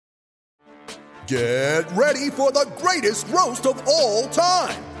Get ready for the greatest roast of all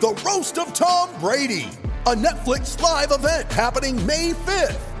time, the Roast of Tom Brady, a Netflix live event happening May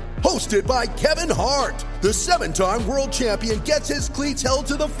 5th. Hosted by Kevin Hart, the 7-time world champion gets his cleats held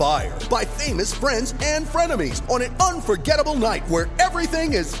to the fire by famous friends and frenemies on an unforgettable night where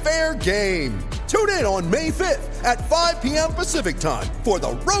everything is fair game. Tune in on May 5th at 5 p.m. Pacific time for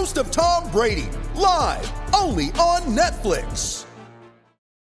the Roast of Tom Brady, live only on Netflix.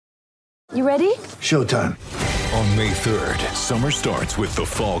 You ready? Showtime. On May 3rd, summer starts with The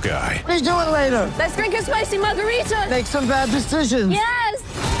Fall Guy. Let's do it later. Let's drink a spicy margarita. Make some bad decisions. Yes!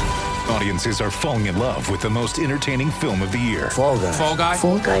 Audiences are falling in love with the most entertaining film of the year. Fall Guy. Fall Guy?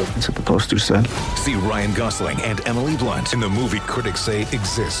 Fall Guy. That's what the poster said. See Ryan Gosling and Emily Blunt in the movie critics say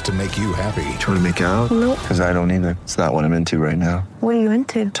exists to make you happy. Trying to make it out? Nope. Because I don't either. It's not what I'm into right now. What are you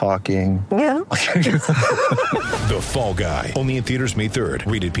into? Talking. Yeah. The Fall Guy. Only in theaters May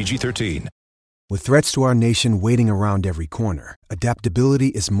 3rd. Rated PG-13. With threats to our nation waiting around every corner, adaptability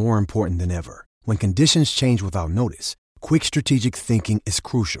is more important than ever. When conditions change without notice, quick strategic thinking is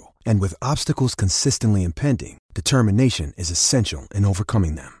crucial. And with obstacles consistently impending, determination is essential in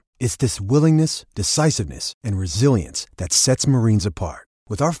overcoming them. It's this willingness, decisiveness, and resilience that sets Marines apart.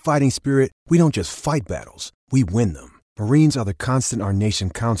 With our fighting spirit, we don't just fight battles, we win them. Marines are the constant our nation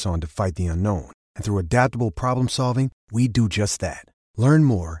counts on to fight the unknown. And through adaptable problem solving, we do just that. Learn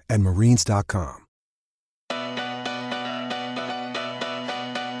more at marines.com.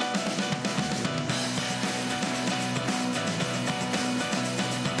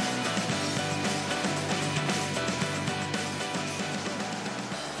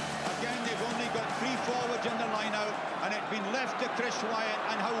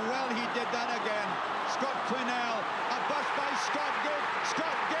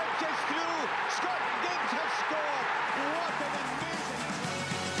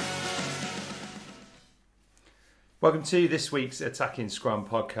 Welcome to this week's Attacking Scrum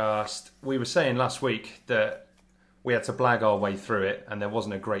podcast. We were saying last week that we had to blag our way through it, and there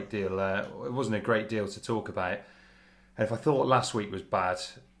wasn't a great deal. It wasn't a great deal to talk about. And if I thought last week was bad,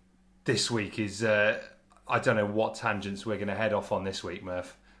 this week is. I don't know what tangents we're going to head off on this week,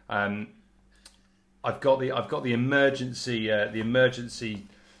 Murph. I've got the emergency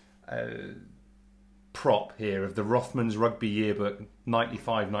prop here of the Rothmans Rugby Yearbook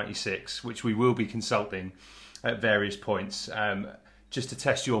 95-96, which we will be consulting at various points, just to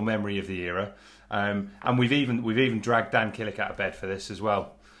test your memory of the era, and we've even dragged Dan Killick out of bed for this as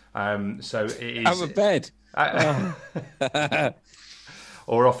well. So it is out of bed,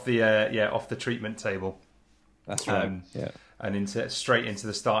 or off the treatment table. That's right. Yeah, and straight into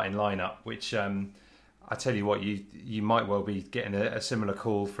the starting lineup, which I tell you what, you might well be getting a similar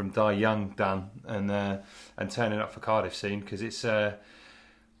call from Di Young, Dan, and turning up for Cardiff soon, because it's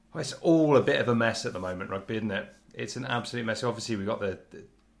all a bit of a mess at the moment, rugby, isn't it? It's an absolute mess. Obviously, we've got the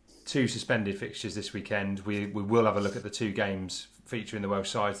two suspended fixtures this weekend. We will have a look at the two games featuring the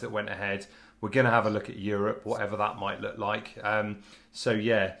Welsh sides that went ahead. We're going to have a look at Europe, whatever that might look like. So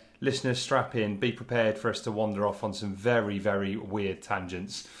yeah, listeners, strap in. Be prepared for us to wander off on some very, very weird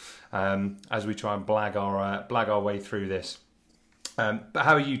tangents as we try and blag our way through this. But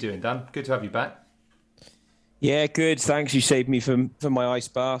how are you doing, Dan? Good to have you back. Yeah, good. Thanks. You saved me from my ice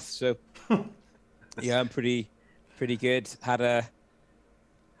bath. So yeah, I'm pretty good. Had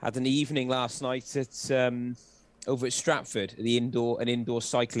an evening last night at over at Stratford, an indoor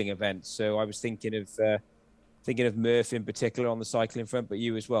cycling event. So I was thinking of Murph in particular on the cycling front, but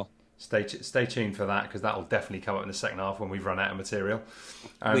you as well. Stay tuned for that, because that will definitely come up in the second half when we've run out of material.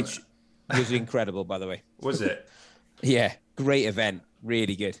 Which was incredible, by the way. Was it? Yeah, great event.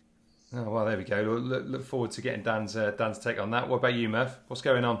 Really good. Oh, well, there we go. Look forward to getting Dan's take on that. What about you, Murph? What's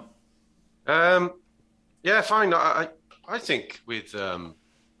going on? Yeah, fine. I think with the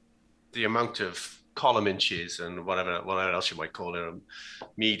amount of column inches and whatever else you might call it,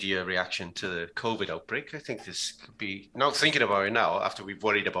 media reaction to the COVID outbreak, I think this could be, now thinking about it now, after we've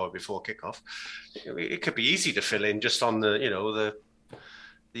worried about it before kickoff, it could be easy to fill in just on the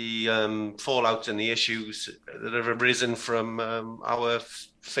fallout and the issues that have arisen from our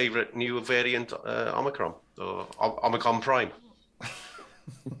favourite new variant, Omicron, or Omicron Prime.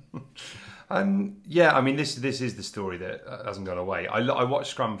 Yeah, I mean, this is the story that hasn't gone away. I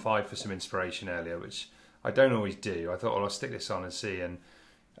watched Scrum 5 for some inspiration earlier, which I don't always do. I thought, well, I'll stick this on and see. And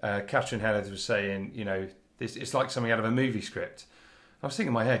Catherine Helleth was saying, it's like something out of a movie script. I was thinking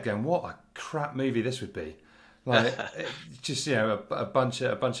in my head, going, what a crap movie this would be. Like, just a bunch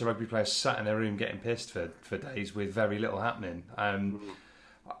of rugby players sat in their room getting pissed for days with very little happening.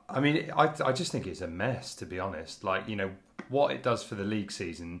 I mean, I just think it's a mess, to be honest. Like, what it does for the league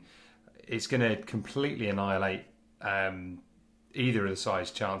season it's going to completely annihilate either of the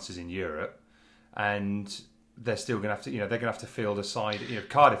side's chances in Europe, and they're still going to have to, they're going to have to field a side.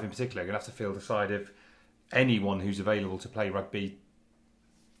 Cardiff in particular are going to have to field a side of anyone who's available to play rugby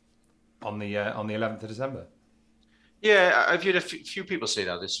on the 11th of December. Yeah, I've heard a few people say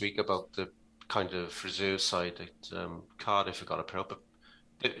that this week about the kind of reserve side that Cardiff have got to put up.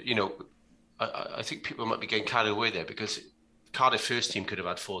 But, I think people might be getting carried away there, because Cardiff first team could have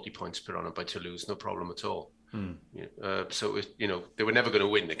had 40 points put on them by Toulouse, no problem at all. So it was, they were never going to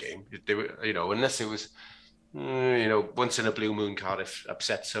win the game. They were, unless it was, once in a blue moon, Cardiff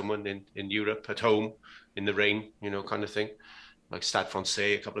upset someone in Europe at home in the rain, kind of thing. Like Stade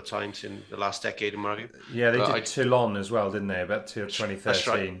Francais a couple of times in the last decade, in my view. Yeah, they did Toulon as well, didn't they? About 2013. That's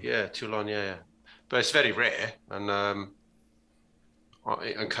right. Yeah, Toulon. Yeah. But it's very rare, and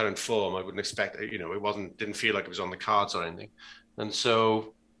in current form, I wouldn't expect. It didn't feel like it was on the cards or anything, and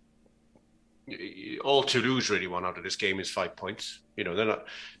so all Toulouse really want out of this game is 5 points. They're not.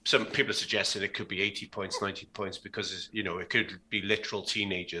 Some people are suggesting it could be 80 points, 90 points, because it could be literal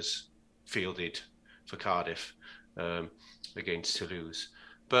teenagers fielded for Cardiff. Against Toulouse,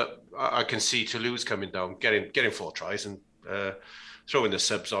 but I can see Toulouse coming down, getting 4 tries, and throwing the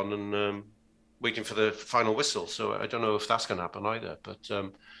subs on and waiting for the final whistle. So I don't know if that's going to happen either. But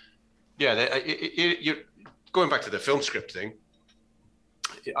you're going back to the film script thing.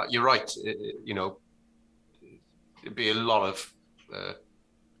 You're right. It'd be a lot of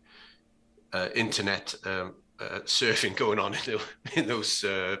internet surfing going on in those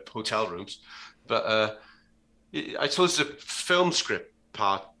hotel rooms, but. I suppose the film script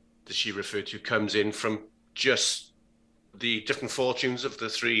part that she referred to comes in from just the different fortunes of the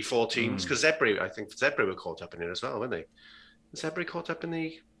 3-4 teams. Because I think Zebre were caught up in it as well, weren't they? Was Zebre caught up in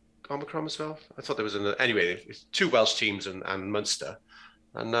the Omicron as well? I thought there was anyway. It's 2 Welsh teams and Munster,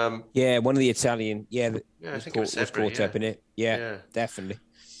 and one of the Italian, I think it was caught up in it. Yeah, definitely.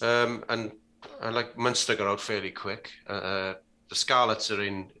 And like Munster got out fairly quick. The Scarlets are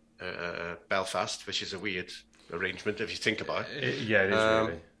in Belfast, which is a weird arrangement if you think about it. It is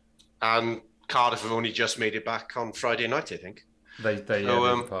really. And Cardiff have only just made it back on Friday night, I think. They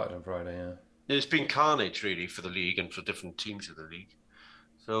departed on Friday, yeah. It's been carnage really for the league and for different teams of the league.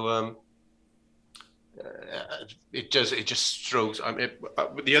 So it just throws.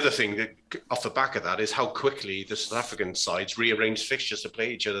 The other thing that, off the back of that, is how quickly the South African sides rearranged fixtures to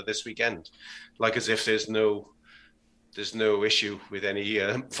play each other this weekend, like as if there's no issue with any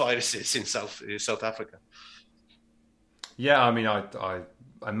viruses in South Africa. Yeah, I mean, I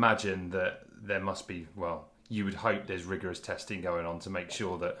imagine that there must be. Well, you would hope there's rigorous testing going on to make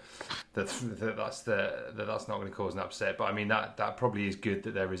sure that that's not going to cause an upset. But I mean, that probably is good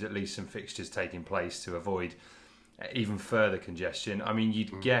that there is at least some fixtures taking place to avoid even further congestion. I mean,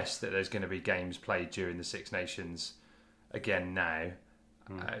 you'd guess that there's going to be games played during the Six Nations again now.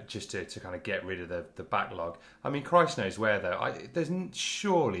 Just to kind of get rid of the backlog. I mean, Christ knows where though.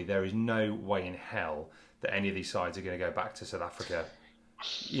 Surely there is no way in hell that any of these sides are going to go back to South Africa.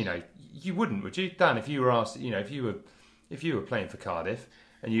 You wouldn't, would you, Dan? If you were asked, if you were playing for Cardiff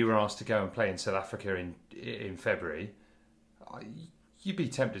and you were asked to go and play in South Africa in February, you'd be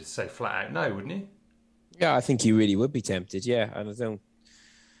tempted to say flat out no, wouldn't you? Yeah, I think you really would be tempted. Yeah, and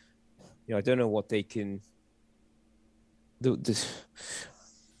I don't know what they can do.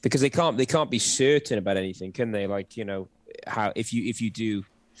 Because they can't be certain about anything, can they? Like, how if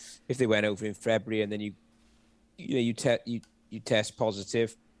they went over in February and then you test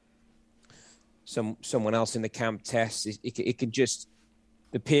positive, someone else in the camp tests, it can just,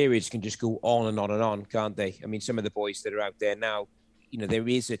 the periods can just go on and on and on, can't they? I mean, some of the boys that are out there now, there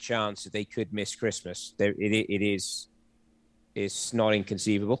is a chance that they could miss Christmas. It's not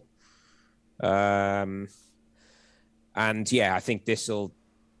inconceivable. And yeah, I think this'll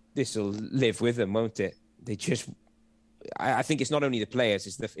live with them, won't it? I think it's not only the players,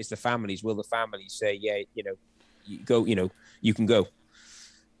 it's the families. Will the families say, yeah, you go, you can go?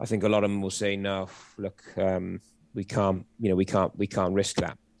 I think a lot of them will say, no, look, we can't risk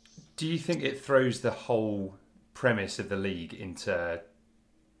that. Do you think it throws the whole premise of the league into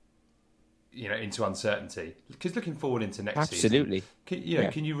uncertainty? Because looking forward into next season,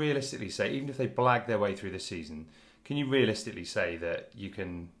 can you realistically say, even if they blag their way through this season, can you realistically say that you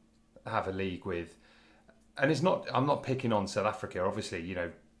can have a league with, and I'm not picking on South Africa, obviously,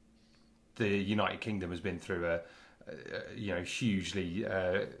 the United Kingdom has been through a hugely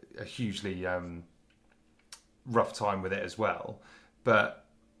rough time with it as well, but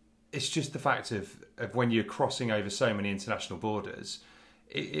it's just the fact of when you're crossing over so many international borders,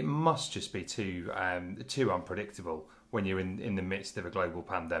 it must just be too unpredictable when you're in the midst of a global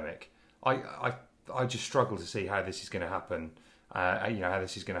pandemic. I just struggle to see how this is going to happen. How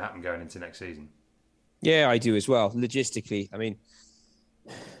this is going to happen going into next season. Yeah, I do as well. Logistically, I mean,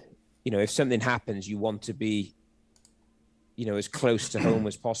 if something happens, you want to be, as close to home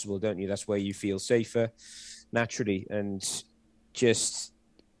as possible, don't you? That's where you feel safer, naturally. And just,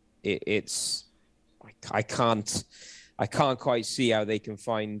 I can't quite see how they can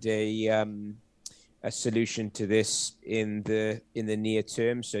find a solution to this in the near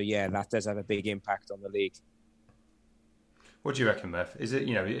term. So yeah, that does have a big impact on the league. What do you reckon, Murph? Is it,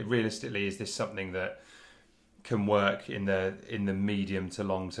 realistically, is this something that can work in the medium to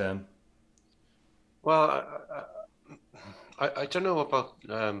long term? Well, I don't know about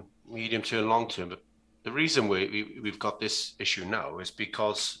medium to long term, but the reason we've got this issue now is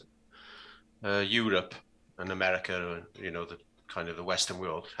because Europe and America, the kind of the Western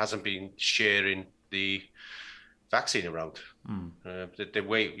world, hasn't been sharing the vaccine around. The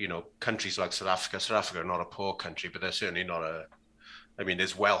way, countries like South Africa are not a poor country, but they're certainly not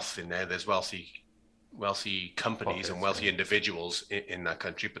there's wealth in there. There's wealthy companies and wealthy individuals in that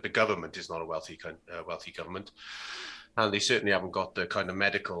country, but the government is not a wealthy government. And they certainly haven't got the kind of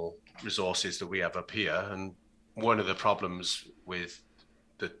medical resources that we have up here. And one of the problems with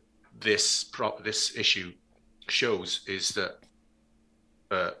this issue shows is that,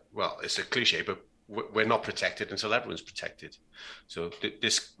 it's a cliche, but we're not protected until everyone's protected. So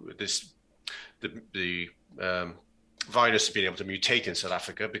the virus has been able to mutate in South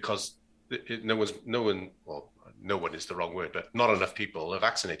Africa because no one is the wrong word, but not enough people are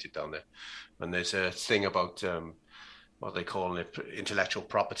vaccinated down there. And there's a thing about what they call intellectual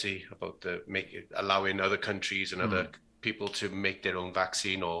property, about allowing other countries and other people to make their own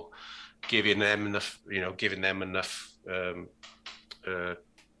vaccine, or giving them enough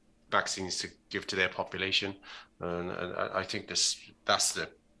vaccines to give to their population. And I think that's the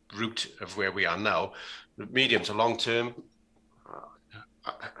root of where we are now. Medium to long term,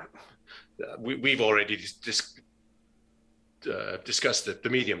 we've already discussed that the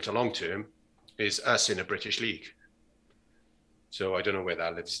medium to long term is us in a British league. So I don't know where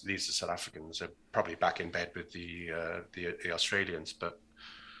that leaves the South Africans. They're probably back in bed with the Australians. But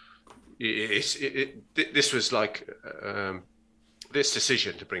this was like this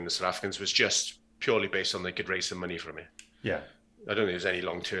decision to bring the South Africans was just purely based on they could raise some money from it. Yeah. I don't think there's any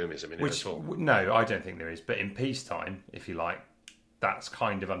long-termism in it at all. No, I don't think there is. But in peacetime, if you like, that's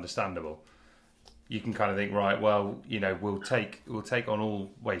kind of understandable. You can kind of think, right, well, we'll take on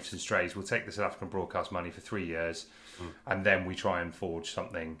all waifs and strays. We'll take the South African broadcast money for 3 years, and then we try and forge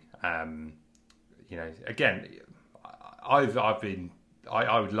something. Again, I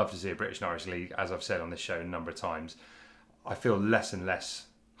would love to see a British and Irish league, as I've said on this show a number of times. I feel less and less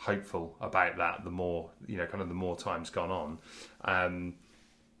hopeful about that the more the more time's gone on.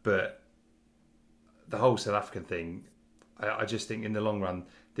 But the whole South African thing, I just think in the long run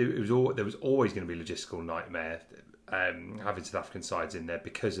there was always going to be a logistical nightmare having South African sides in there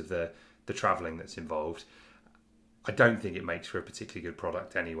because of the travelling that's involved. I don't think it makes for a particularly good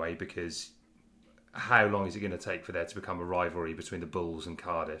product anyway, because how long is it going to take for there to become a rivalry between the Bulls and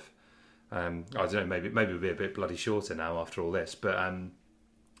Cardiff? I don't know, maybe it'll be a bit bloody shorter now after all this, but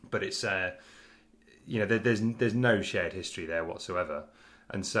it's there's no shared history there whatsoever,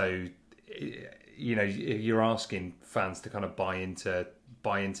 and so you're asking fans to kind of buy into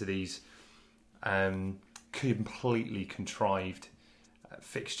these completely contrived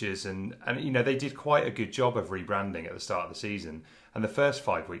fixtures, and they did quite a good job of rebranding at the start of the season, and the first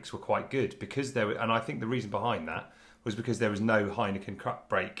 5 weeks were quite good because and I think the reason behind that was because there was no Heineken Cup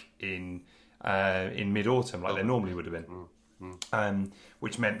break in mid-autumn like there normally would have been.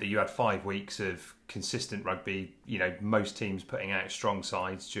 Which meant that you had 5 weeks of consistent rugby, most teams putting out strong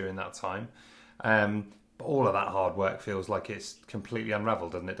sides during that time. But all of that hard work feels like it's completely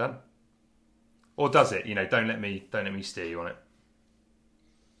unravelled, doesn't it, Dan? Or does it? Don't let me steer you on it.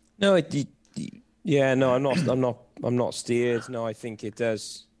 No, I'm not steered. No, I think it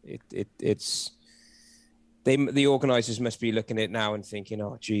does. It's the organisers must be looking at it now and thinking,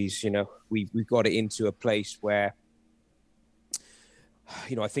 oh, geez, we've got it into a place where,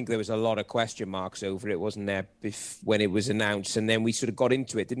 I think there was a lot of question marks over it, wasn't there, when it was announced? And then we sort of got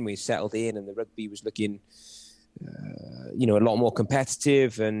into it, didn't we? Settled in, and the rugby was looking, a lot more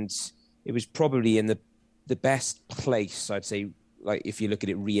competitive, and it was probably in the best place, I'd say, like if you look at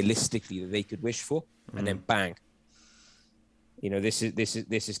it realistically, that they could wish for, and then bang,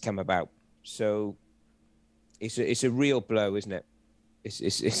 this has come about. So it's a real blow, isn't it?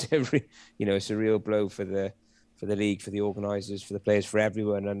 It's a real blow for the league, for the organisers, for the players, for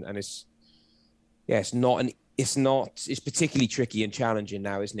everyone, and it's not it's particularly tricky and challenging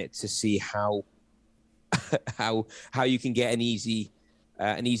now, isn't it, to see how you can get an easy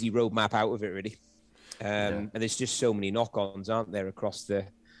roadmap out of it, really. And there's just so many knock-ons, aren't there, across the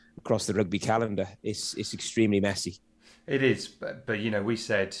rugby calendar. It's extremely messy. It is, but we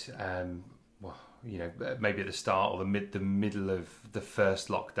said, maybe at the start or the middle of the first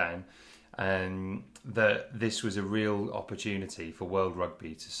lockdown, that this was a real opportunity for World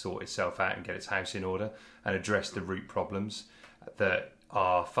Rugby to sort itself out and get its house in order and address the root problems that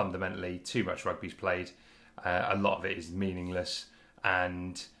are fundamentally too much rugby's played. A lot of it is meaningless,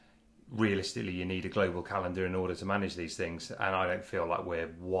 and realistically you need a global calendar in order to manage these things, and I don't feel like we're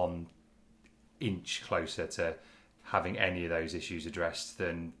 1 inch closer to having any of those issues addressed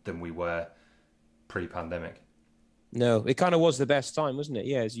than we were pre-pandemic. No, it kind of was the best time, wasn't it?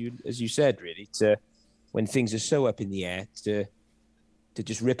 Yeah, as you said, really, to when things are so up in the air, to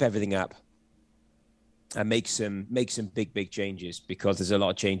just rip everything up and make some big changes, because there's a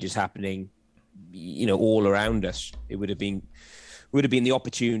lot of changes happening, all around us. It would have been the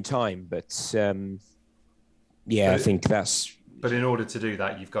opportune time, but I think that's. But in order to do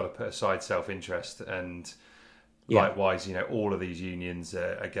that, you've got to put aside self-interest, and likewise, all of these unions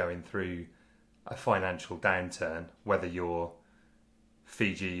are going through a financial downturn, whether you're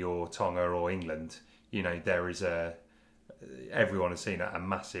Fiji or Tonga or England. There is everyone has seen a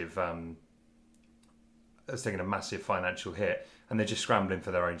massive has taken a massive financial hit, and they're just scrambling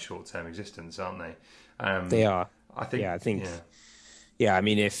for their own short-term existence, aren't they? They are. I think. Yeah, I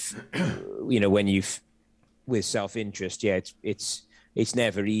mean, if when you've with self-interest, it's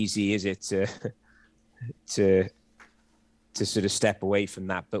never easy, is it, to sort of step away from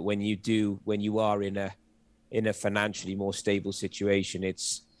that. But when you are in a financially more stable situation,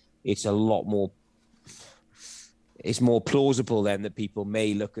 it's a lot more. It's more plausible then that people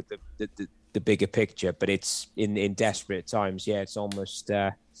may look at the bigger picture. But it's in desperate times. Yeah, it's almost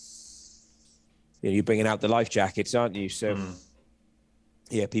you're bringing out the life jackets, aren't you? So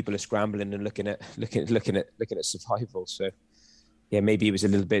people are scrambling and looking at survival. So maybe it was a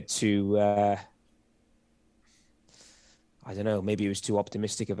little bit too. I don't know. Maybe it was too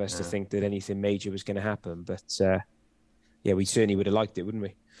optimistic of us to think that anything major was going to happen. But we certainly would have liked it, wouldn't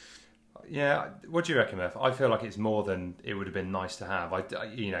we? Yeah. What do you reckon, Murph? I feel like it's more than it would have been nice to have.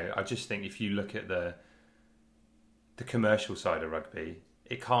 I just think if you look at the commercial side of rugby,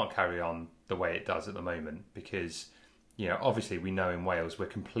 it can't carry on the way it does at the moment, because obviously we know in Wales we're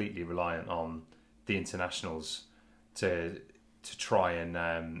completely reliant on the internationals to try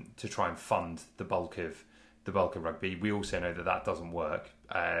and fund the bulk of rugby. We also know that doesn't work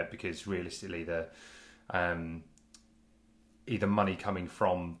because realistically the either money coming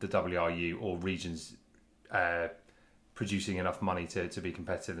from the WRU or regions producing enough money to be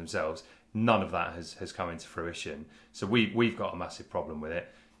competitive themselves, none of that has come into fruition. So we've got a massive problem with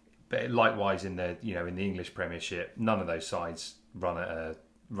it. But likewise in the in the English Premiership, none of those sides run at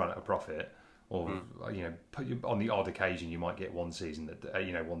a profit. Or on the odd occasion you might get one season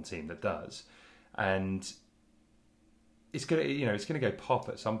that one team that does, and it's gonna go pop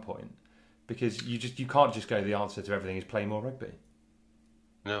at some point, because you can't just go the answer to everything is play more rugby.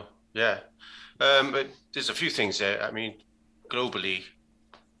 No, but there's a few things there. I mean, globally,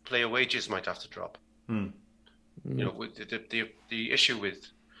 player wages might have to drop. The issue with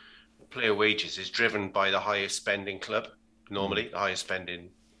player wages is driven by the highest spending club, normally the highest spending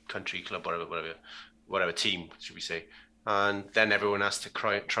country, club, whatever team, should we say, and then everyone has to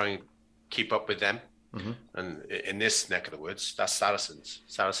try and keep up with them. And in this neck of the woods, that's Saracens.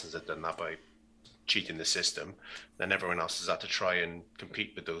 Saracens have done that by cheating the system. Then everyone else has had to try and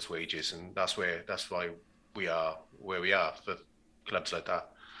compete with those wages, and that's why we are where we are for clubs like that.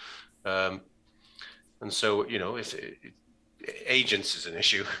 And so if agents is an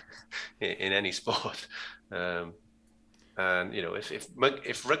issue in any sport. And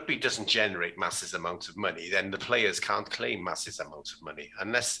if rugby doesn't generate massive amounts of money, then the players can't claim massive amounts of money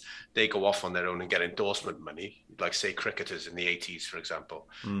unless they go off on their own and get endorsement money. Like say cricketers in the 80s, for example,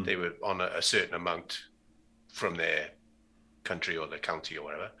 they were on a certain amount from their country or their county or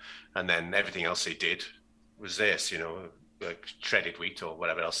whatever, and then everything else they did was theirs. Like shredded wheat or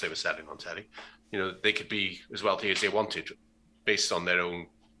whatever else they were selling on telly. They could be as wealthy as they wanted based on their own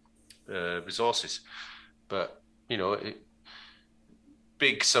resources, but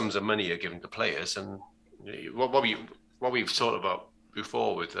big sums of money are given to players, and what we've talked about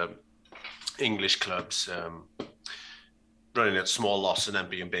before with English clubs running at small loss and then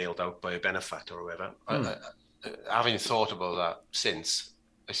being bailed out by a benefactor or whatever. Having thought about that since,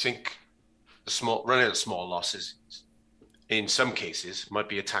 I think running at small losses in some cases might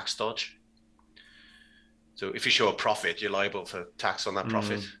be a tax dodge. So if you show a profit, you're liable for tax on that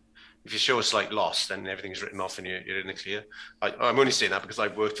profit. If you show a slight loss, then everything's written off and you're in the clear. I'm only saying that because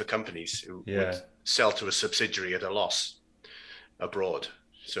I've worked for companies who would sell to a subsidiary at a loss abroad.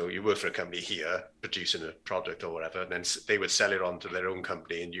 So you work for a company here producing a product or whatever, and then they would sell it on to their own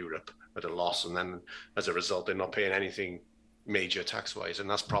company in Europe at a loss. And then as a result, they're not paying anything major tax-wise. And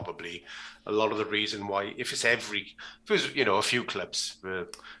that's probably a lot of the reason why, if it was, a few clubs were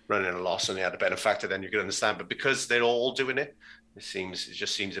running a loss and they had a benefactor, then you could understand. But because they're all doing it, it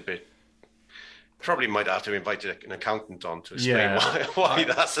just seems a bit. Probably might have to invite an accountant on to explain why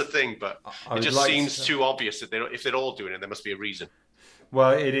that's the thing, but it just seems too obvious that if they're all doing it, there must be a reason.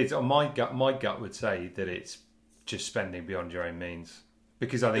 Well, it is. My gut would say that it's just spending beyond your own means,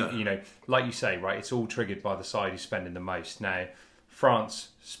 because I think like you say, right, it's all triggered by the side who's spending the most. Now, France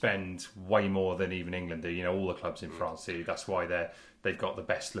spend way more than even England do. All the clubs in France do. That's why they've got the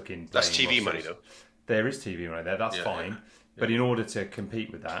best looking. That's TV money, though. There is TV money there. That's fine, but in order to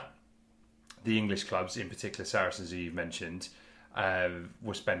compete with that, the English clubs, in particular Saracens, who you've mentioned,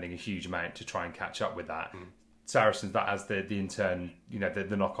 were spending a huge amount to try and catch up with that. Saracens, that has the in turn,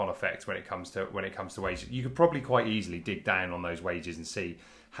 the knock-on effect when it comes to wages. You could probably quite easily dig down on those wages and see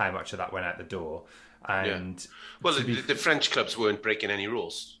how much of that went out the door. And well, the French clubs weren't breaking any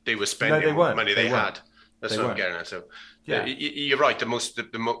rules; they were spending money they had. That's what I'm getting at. So you're right. The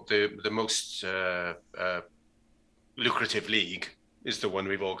most lucrative league is the one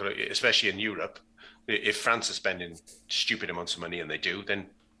we've all got, especially in Europe. If France is spending stupid amounts of money, and they do, then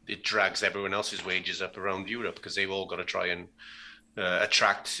it drags everyone else's wages up around Europe, because they've all got to try and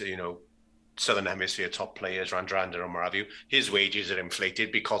attract, Southern Hemisphere top players, Randrander and what have you. His wages are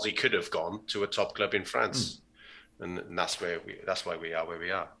inflated because he could have gone to a top club in France, and that's why we are where we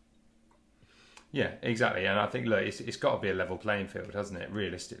are. Yeah, exactly. And I think, look, it's got to be a level playing field, hasn't it?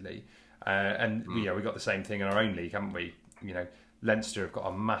 Realistically, we got the same thing in our own league, haven't we? Leinster have got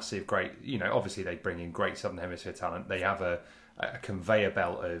a massive, great, obviously they bring in great Southern Hemisphere talent. They have a conveyor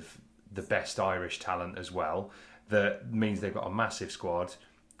belt of the best Irish talent as well. That means they've got a massive squad.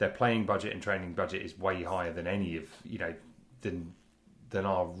 Their playing budget and training budget is way higher than any of, than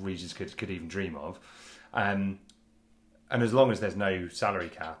our regions could even dream of. And as long as there's no salary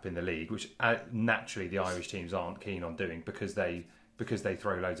cap in the league, which naturally the Irish teams aren't keen on doing because they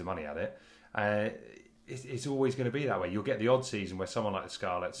throw loads of money at it, it's always going to be that way. You'll get the odd season where someone like the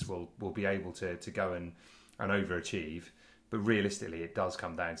Scarlets will be able to go and overachieve, but realistically, it does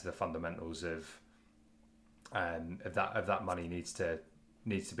come down to the fundamentals of that money needs to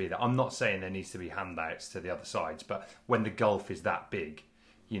be there. I'm not saying there needs to be handouts to the other sides, but when the gulf is that big,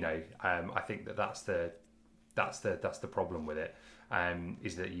 I think that's the problem with it.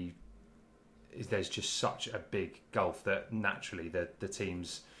 Is that there's just such a big gulf that naturally the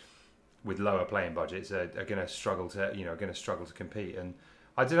teams with lower playing budgets are going to struggle to compete. And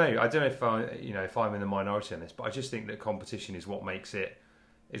I don't know if I'm in the minority on this, but I just think that competition is what makes it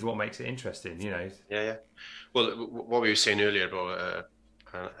interesting. Yeah. Well, what we were saying earlier about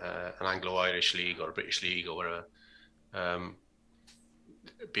an Anglo-Irish league or a British league or whatever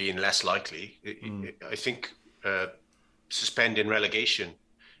being less likely, I think suspending relegation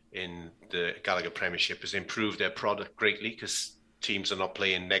in the Gallagher Premiership has improved their product greatly, because teams are not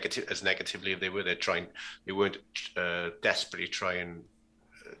playing as negatively as they were. They weren't desperately trying.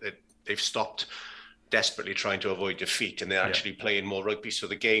 They've stopped desperately trying to avoid defeat, and they're actually playing more rugby. So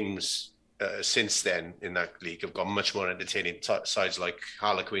the games since then in that league have got much more entertaining. Sides like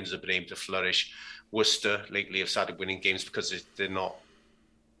Harlequins have been able to flourish. Worcester lately have started winning games because they're not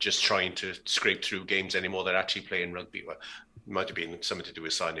just trying to scrape through games anymore. They're actually playing rugby. Well, it might have been something to do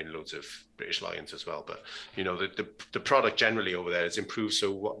with signing loads of British Lions as well. But the product generally over there has improved.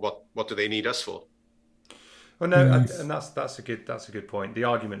 So what do they need us for? Well, no, and that's a good point. The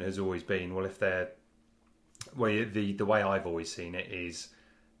argument has always been, well, the way I've always seen it is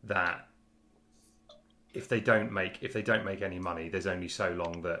that if they don't make any money, there's only so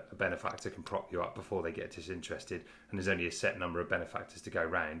long that a benefactor can prop you up before they get disinterested, and there's only a set number of benefactors to go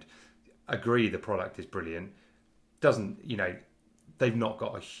round. Agree, the product is brilliant. They've not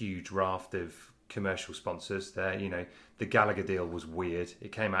got a huge raft of commercial sponsors there. The Gallagher deal was weird.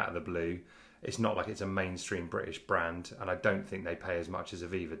 It came out of the blue. It's not like it's a mainstream British brand, and I don't think they pay as much as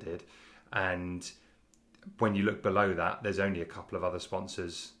Aviva did. And when you look below that, there's only a couple of other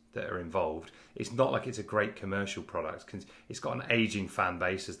sponsors that are involved. It's not like it's a great commercial product. It's got an aging fan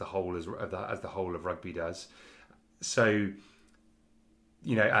base as the whole of rugby does. So,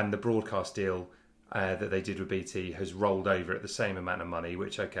 and the broadcast deal that they did with BT has rolled over at the same amount of money,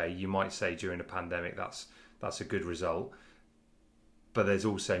 which, okay, you might say during a pandemic that's a good result. but there's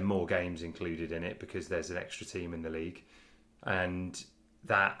also more games included in it because there's an extra team in the league, and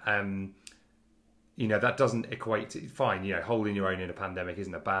that that doesn't equate to fine. Holding your own in a pandemic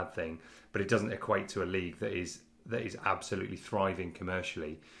isn't a bad thing, but it doesn't equate to a league that is absolutely thriving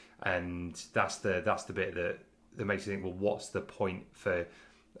commercially, and that's the bit that makes you think, well, what's the point for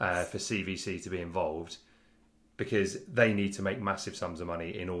CVC to be involved? Because they need to make massive sums of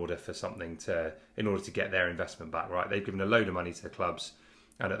money in order to get their investment back, right? They've given a load of money to the clubs,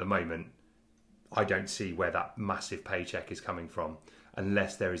 and at the moment, I don't see where that massive paycheck is coming from,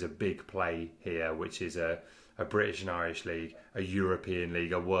 unless there is a big play here, which is a British and Irish league, a European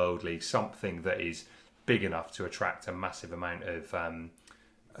league, a world league, something that is big enough to attract a massive amount of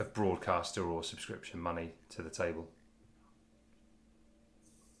broadcaster or subscription money to the table.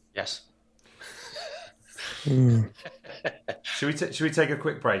 Yes. Should we take a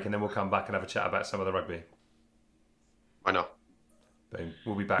quick break and then we'll come back and have a chat about some of the rugby? Why not? Boom.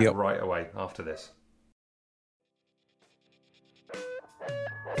 We'll be back right away after this.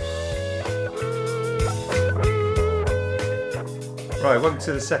 Right, welcome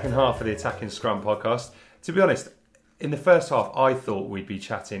to the second half of the Attacking Scrum podcast. To be honest, in the first half, I thought we'd be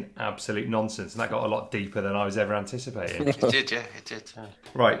chatting absolute nonsense, and that got a lot deeper than I was ever anticipating. It did, yeah, it did.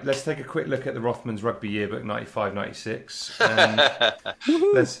 Right, let's take a quick look at the Rothmans Rugby Yearbook 95-96.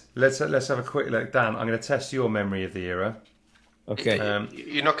 Let's have a quick look. Dan, I'm going to test your memory of the era. Okay.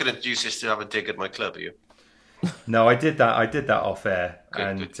 You're not going to use this to have a dig at my club, are you? No, I did that off air,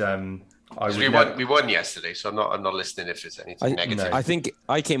 good. We won yesterday, so I'm not listening if it's anything negative. No. I think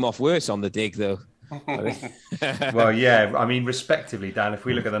I came off worse on the dig, though. Well, yeah, I mean, respectively, Dan, if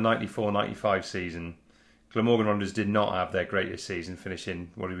we look at the 94-95 season, Glamorgan Wanderers did not have their greatest season, finishing,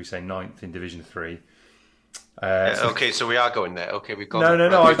 what did we say, 9th in Division 3. Okay, so we are going there. Okay, we've got...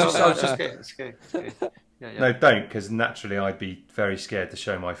 No, I was just... Okay. Yeah. No, don't, because naturally I'd be very scared to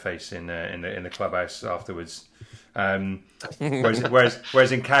show my face in the clubhouse afterwards.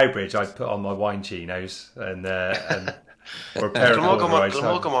 Whereas in Cowbridge, I'd put on my wine chinos and or a pair of corduroys.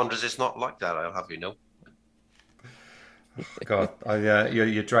 Glamorgan Wanderers is not like that. I'll have you know. God,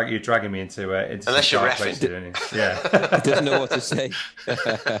 you're dragging me into unless you're reffing, don't you? Yeah, I don't know what to say.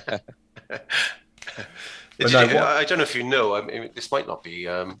 I don't know if you know. I mean, this might not be.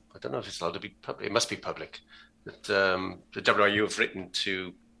 I don't know if it's allowed to be public. It must be public. That the WRU have written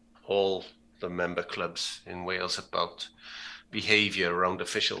to all the member clubs in Wales about behaviour around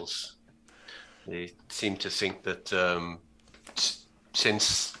officials. They seem to think that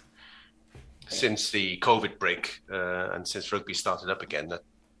since the COVID break and since rugby started up again, that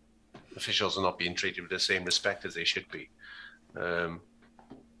officials are not being treated with the same respect as they should be. So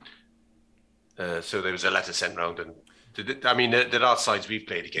there was a letter sent round, and there are sides we've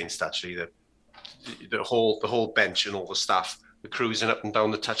played against actually. The whole bench and all the staff were cruising up and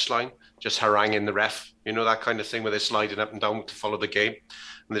down the touchline, just haranguing the ref. You know, that kind of thing where they're sliding up and down to follow the game,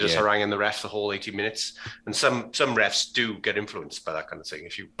 and they're just haranguing the ref the whole 80 minutes. And some refs do get influenced by that kind of thing.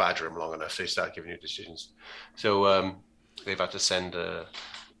 If you badger them long enough, they start giving you decisions. So they've had to send a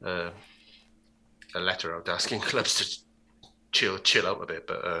letter out asking clubs to chill out a bit.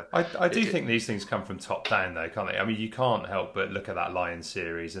 But I do think these things come from top down, though, can't they? I mean, you can't help but look at that Lions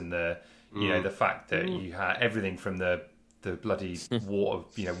series and the fact that you had everything from the bloody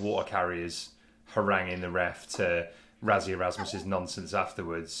water carriers haranguing the ref to Rassie Erasmus's nonsense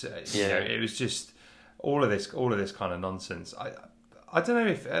afterwards. It was just all of this kind of nonsense. I don't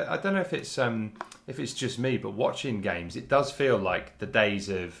know if it's just me, but watching games, it does feel like the days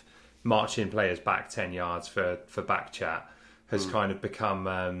of marching players back 10 yards for back chat has kind of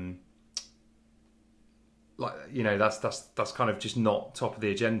become that's kind of just not top of the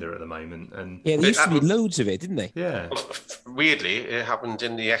agenda at the moment. And there used to be loads of it, didn't they? Yeah. Weirdly, it happened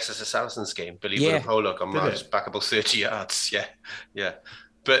in the Exeter Saracens game. Billy Pollock on March back about 30 yards. Yeah.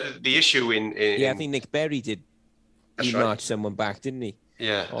 But the issue in I think Nick Berry did. He marched someone back, didn't he?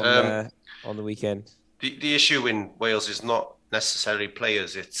 Yeah. On the weekend. The issue in Wales is not necessarily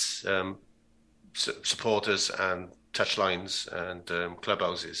players; it's supporters and touchlines and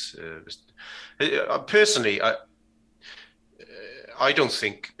clubhouses. Personally, I don't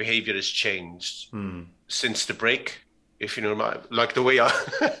think behaviour has changed since the break. If you know, like the way I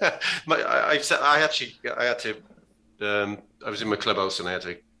was in my clubhouse and I had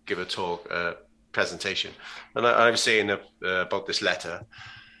to give a talk, presentation, and I was saying about this letter,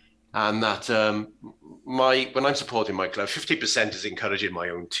 and that when I'm supporting my club, 50% is encouraging my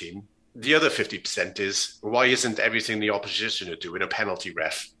own team. The other 50% is, why isn't everything the opposition are doing a penalty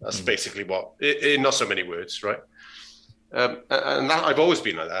ref? That's basically what, in not so many words, right? And that, I've always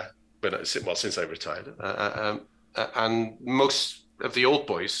been like that, since I retired. And most of the old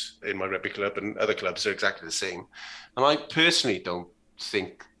boys in my rugby club, and other clubs are exactly the same. And I personally don't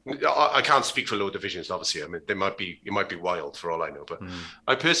think, I can't speak for lower divisions, obviously. I mean, it might be wild for all I know, but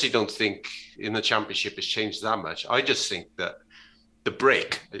I personally don't think in the Championship it's changed that much. I just think that the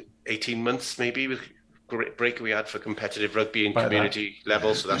break, 18 months maybe, with great break we had for competitive rugby in community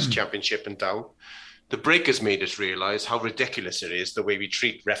level, so that's Championship and down. The break has made us realise how ridiculous it is the way we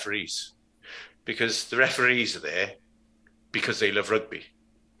treat referees, because the referees are there because they love rugby.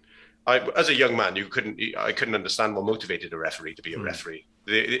 As a young man, I couldn't understand what motivated a referee to be a referee.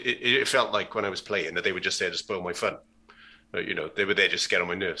 It felt like when I was playing that they were just there to spoil my fun. You know, they were there just to get on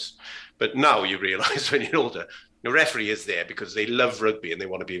my nerves. But now you realise when you're older, the referee is there because they love rugby and they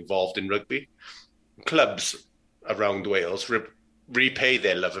want to be involved in rugby. Clubs around Wales repay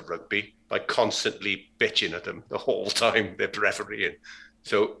their love of rugby by constantly bitching at them the whole time they're refereeing.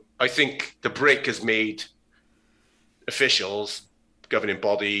 So I think the break has made officials, governing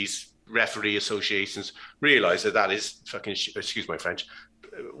bodies, referee associations realise that is fucking, excuse my French,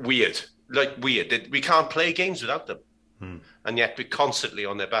 weird. Like weird. We can't play games without them. And yet we're constantly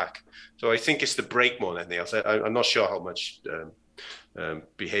on their back. So I think it's the break more than anything else. I'm not sure how much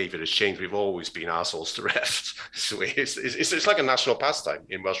behaviour has changed. We've always been arseholes to refs. It's like a national pastime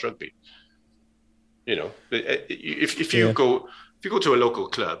in Welsh rugby. You know, if you go to a local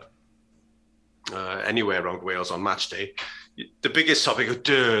club anywhere around Wales on match day, the biggest topic of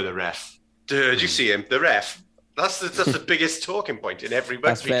the ref. Did you see him? The ref. That's the biggest talking point in every rugby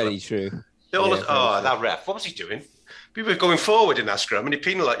That's very club. true. That ref. What was he doing? People are going forward in that scrum, and he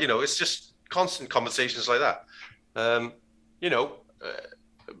penalised. You know, it's just constant conversations like that. You know,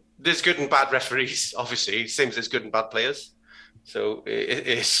 there's good and bad referees. Obviously, same as there's good and bad players. So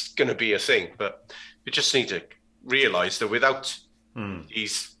it's going to be a thing, but you just need to realise that without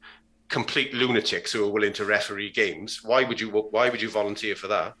these complete lunatics who are willing to referee games, why would you volunteer for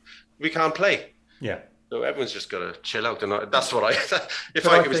that? We can't play. Yeah. So everyone's just got to chill out, and that's what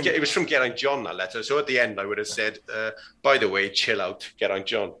it was from Geraint John, that letter. So at the end, I would have said, "By the way, chill out, Geraint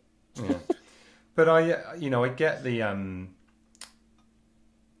John." Yeah. But I get the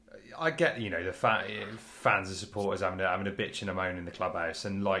the fans and supporters having a bitch and a moan in the clubhouse,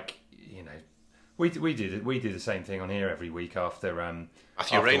 and we did the same thing on here every week after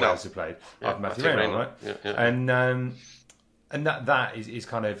Matthew Reynolds Wales had played. Yeah, Matthew Reynolds, right? Yeah. And that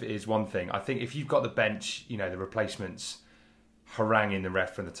is one thing. I think if you've got the bench, the replacements haranguing the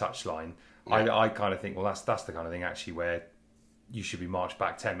ref from the touchline, I kind of think, well, that's the kind of thing actually where you should be marched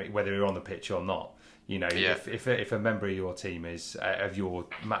back 10, whether you're on the pitch or not. If a member of your team of your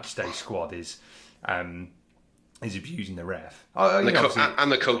match day squad is abusing the ref, and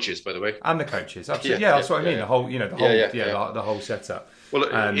the coaches, by the way, and the coaches, absolutely, that's what I mean. The whole setup.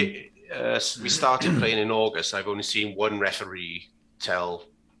 Well, we started playing in August. I've only seen one referee tell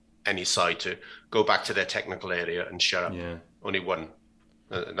any side to go back to their technical area and shut up. Yeah. Only one.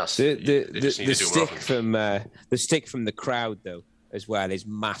 That's the stick from the crowd though as well is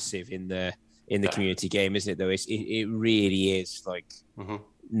massive in the community game, isn't it? Though it really is like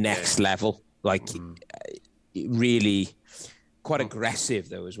next level, like really quite aggressive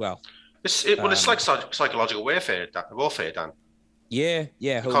though as well. It's like psychological warfare, Dan.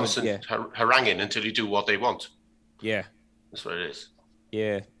 Yeah. Constant haranguing until you do what they want. Yeah. That's what it is.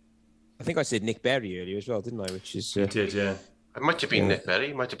 Yeah. I think I said Nick Berry earlier as well, didn't I? Which is... You did, yeah. It might have been Nick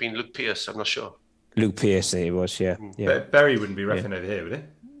Berry. It might have been Luke Pearce. I'm not sure. Luke Pearce, it was, yeah. But Berry wouldn't be reffing over here, would he?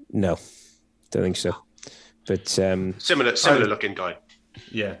 No. Don't think so. But... similar looking guy.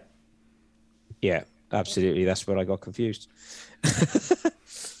 Yeah. Yeah, absolutely. That's where I got confused.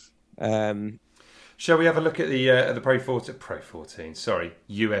 Shall we have a look at the Pro 14? Sorry,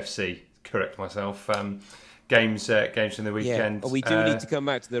 UFC. Correct myself. Games from the weekend. Yeah. Oh, we do need to come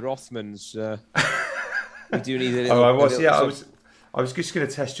back to the Rothmans. We do need a little. I was just going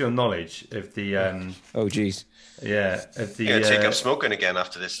to test your knowledge of the. Oh, geez. Yeah, of the. Take up smoking again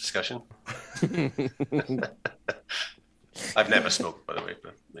after this discussion. I've never smoked, by the way,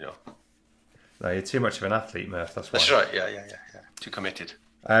 but No, you're too much of an athlete, Murph. That's why. That's right. Yeah. Too committed.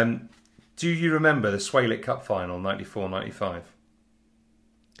 Do you remember the Swalek Cup final, 94-95?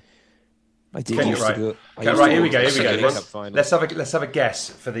 I do. Right, here we go. Let's have a guess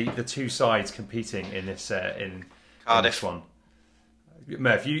for the two sides competing in this in this one.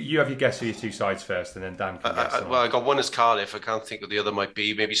 Murph, you have your guess for your two sides first, and then Dan can guess. I got one as Cardiff. I can't think of the other. Might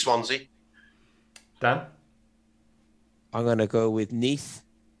be maybe Swansea. Dan, I'm going to go with Neath.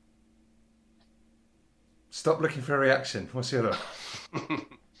 Stop looking for a reaction. What's the other?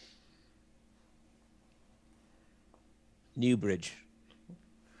 Newbridge.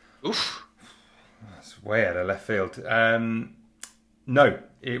 Oof. That's way out of left field. No,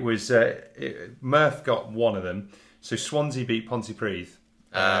 it was Murph got one of them. So Swansea beat Pontypridd.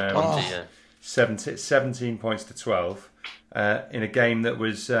 Ponty, yeah. 17 points to 12 in a game that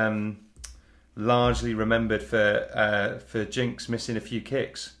was largely remembered for Jinx missing a few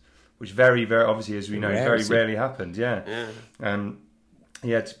kicks, which very, very obviously, as we know, very rarely happened. Yeah.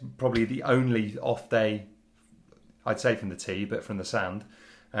 It's probably the only off day, I'd say, from the tee, but from the sand.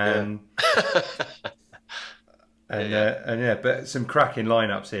 But some cracking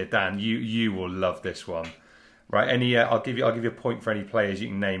lineups here, Dan. You will love this one, right? I'll give you a point for any players you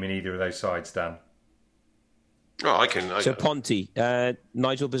can name in either of those sides, Dan. Oh, I can. So Ponty,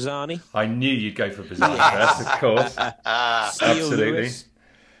 Nigel Bazzani. I knew you'd go for Bazzani first, of course. Absolutely.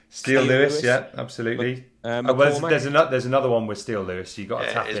 Steele Lewis, yeah, absolutely. There's another one with Steele Lewis. You got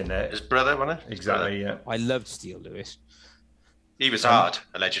to tap in there. His brother, wasn't it? Exactly. Yeah. I loved Steele Lewis. He was hard,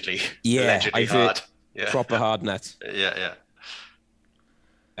 allegedly. Yeah, allegedly hard. Yeah. Proper hard nut. Yeah.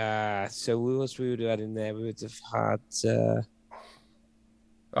 So who else we would have had in there? We would have had. There's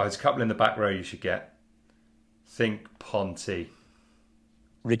a couple in the back row you should get. Think Ponty.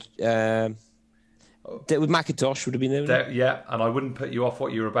 With McIntosh would have been there. Yeah, and I wouldn't put you off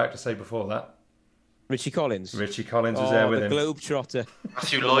what you were about to say before that. Richie Collins. Richie Collins was there with the him. Globetrotter.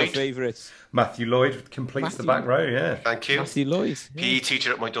 Matthew Lloyd. My favourites. Matthew Lloyd completes the back row, yeah. Thank you. Matthew Lloyd. Yeah. PE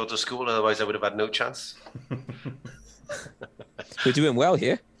teacher at my daughter's school, otherwise I would have had no chance. We're doing well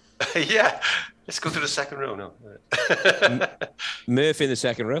here. Yeah. Let's go through the second row now. Murph in the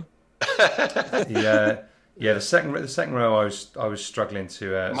second row. Yeah, the second row I was struggling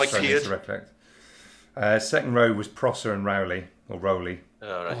to recollect. Second row was Prosser and Rowley. All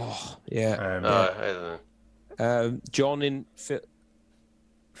right. Oh, yeah. I don't know. John in Phil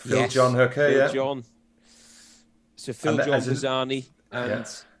John Hooker, Phil yeah. John. So Phil John Bazzani and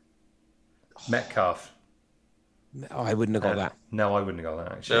Metcalf. Oh, I wouldn't have got that. No, I wouldn't have got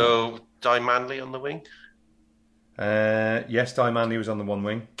that, actually. So Di Manley on the wing? Yes, Di Manley was on the one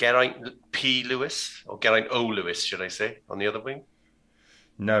wing. Geraint P. Lewis, or Geraint O. Lewis, should I say, on the other wing?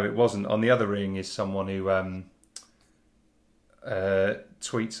 No, it wasn't. On the other wing is someone who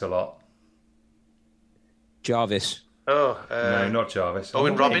tweets a lot. Jarvis. Oh, no, not Jarvis.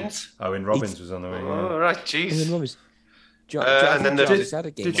 Owen Robbins? Owen Robbins was on the wing. Oh, right, jeez. Owen Robbins. And then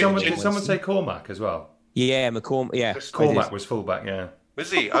did someone say Cormac as well? Yeah, McCormack. Yeah, Cormac was fullback. Yeah,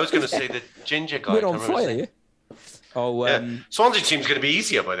 was he? I was going to say the ginger guy. We're on fire, yeah. Oh, Swansea team's going to be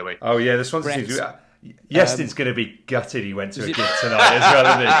easier, by the way. Oh yeah, the Swansea team. Yeston's going to be gutted. He went to a gig tonight as well,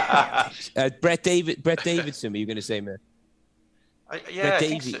 isn't he? Brett Davidson. Were you going to say, man? Brett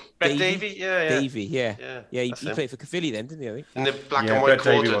Davey. Yeah. He played for Caerphilly then, didn't he? I think. In the black and white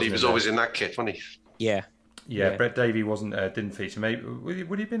quarter, he was always in that kit, wasn't he? Yeah. Yeah, Brett Davey didn't feature. Maybe would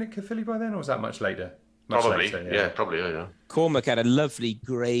he have been at Caerphilly by then, or was that much later? Probably. Later, yeah, probably. Yeah. Cormac had a lovely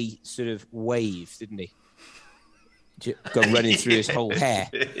grey sort of wave, didn't he? Go running through his whole hair,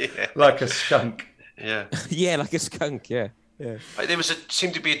 like a skunk. Yeah. Yeah, like a skunk. Yeah. There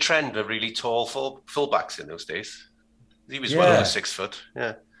seemed to be a trend of really tall fullbacks in those days. He was well over 6 foot.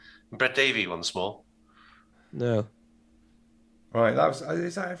 Yeah. And Brett Davey wasn't small. No. Right,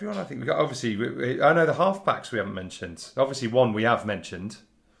 is that everyone? I think we got obviously. I know the halfbacks we haven't mentioned. Obviously, one we have mentioned.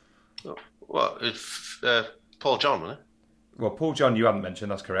 Well, it's Paul John, wasn't it? Well, Paul John you haven't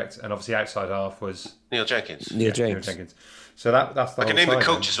mentioned. That's correct. And obviously, outside half was Neil Jenkins. Neil Jenkins. So that's the. I can name the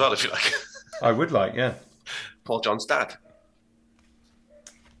coach as well if you like. I would like, yeah. Paul John's dad.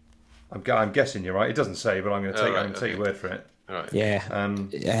 I'm guessing you're right. It doesn't say, but I'm going to take your word for it. Right. Yeah.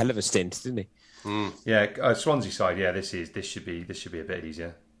 A hell of a stint, didn't he? Mm. Yeah, Swansea side. Yeah, this should be a bit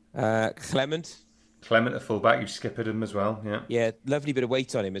easier. Clement at fullback. You've skippered him as well. Yeah. Yeah, lovely bit of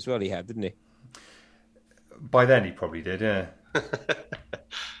weight on him as well. He had, didn't he? By then, he probably did. Yeah.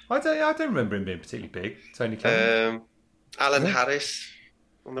 I don't remember him being particularly big. Tony Clement. Alan Harris.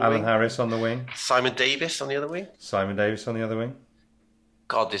 Harris on the wing. Simon Davis on the other wing.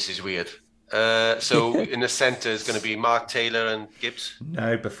 God, this is weird. So in the centre is going to be Mark Taylor and Gibbs?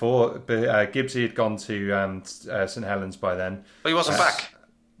 No, before. But Gibbsy had gone to St Helens by then. Oh, he wasn't back?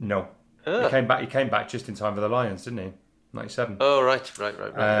 No. He came back just in time for the Lions, didn't he? 97. Oh, right.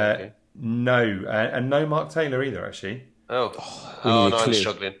 Okay. No, and no Mark Taylor either, actually. No, I'm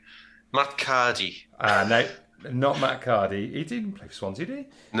struggling. Matt Cardy. No, not Matt Cardy. He didn't play for Swansea, did he?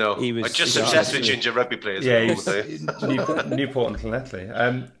 No, I'm just obsessed with ginger rugby players. Yeah, he was Newport and Llanelli.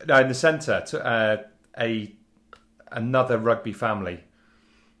 No, in the centre, another rugby family.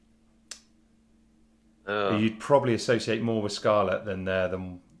 You'd probably associate more with Scarlett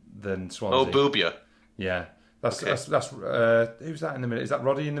than Swansea. Oh, Boobia. Yeah. That's who's that in the middle? Is that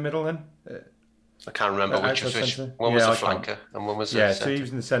Roddy in the middle then? I can't remember which was which. Centre? One was Yeah, the I can't. flanker and one was the Yeah, centre. so he was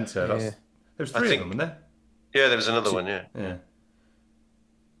in the centre. There was three of them, wasn't there? Yeah, there was another one, yeah. Yeah.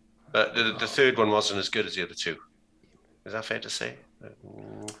 The third one wasn't as good as the other two. Is that fair to say?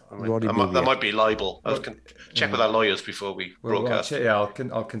 That might be libel. Check with our lawyers before we broadcast.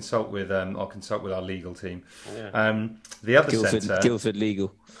 I'll consult with our legal team. Yeah. The other centre, Guildford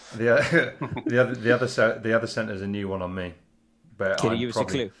Legal. The other centre is a new one on me. But Can you give us a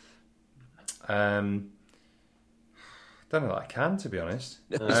clue? Don't know that I can, to be honest.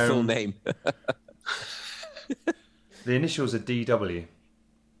 His full name. The initials are DW.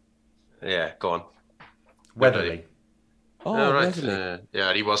 Yeah, go on. Weatherly. Oh, right. Weatherly.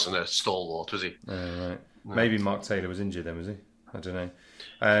 Yeah, he wasn't a stalwart, was he? Right. Maybe Mark Taylor was injured then, was he? I don't know.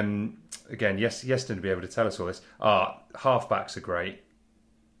 Again, Yeston to be able to tell us all this. Halfbacks are great.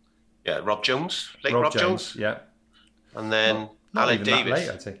 Yeah, Rob Jones. Rob Jones. Yeah. And then Not Aled even Davis. that late,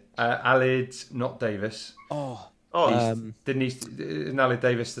 I'd say. Aled, not Davis. Didn't he? Isn't Aled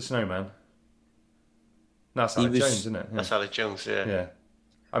Davis the snowman? No, that's Aled Jones, isn't it? Yeah. That's Aled Jones, yeah.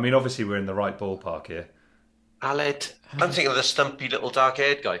 I mean, obviously we're in the right ballpark here. Aled. I'm thinking of the stumpy little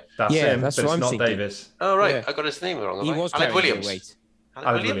dark-haired guy. That's him, that's but what it's I'm not thinking. Davis. Oh, right. Yeah. I got his name wrong. He was Aled Williams. weight.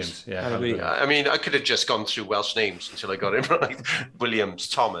 Aled Williams. Yeah. Aled Williams. I mean, I could have just gone through Welsh names until I got it right. Williams,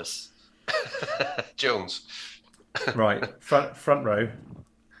 Thomas, Jones. Right. Front row.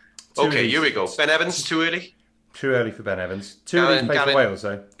 Okay, here we go. Ben Evans, too early. Too early for Ben Evans. Too early to play for Wales,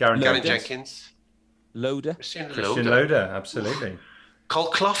 though. Garen Jenkins. Loader. Christian Loader, absolutely. Cole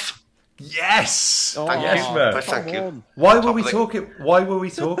Clough. Yes. Thank you. Thank you. Why were we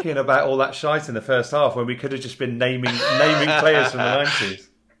talking about all that shite in the first half when we could have just been naming players from the 90s?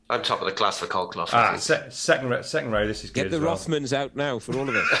 I'm top of the class for Cole Clough. Second row. This is good. Get the Rothmans out now for all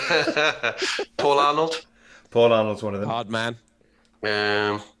of us. Paul Arnold. Paul Arnold's one of them. Hard man.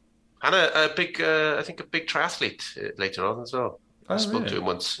 And a big triathlete later on as well. I spoke to him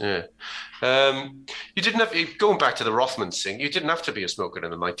once. Yeah. You didn't have going back to the Rothmans thing. You didn't have to be a smoker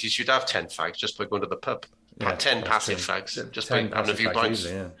in the 90s. You'd have 10 fags just by going to the pub. 10 passive fags just by having a few pints.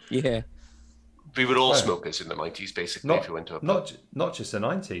 Yeah. We were all smokers in the 90s, basically. If you went to a pub. Not just the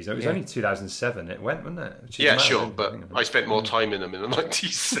 90s. It was only 2007. It went, wasn't it? Yeah, sure. But I spent more time in them in the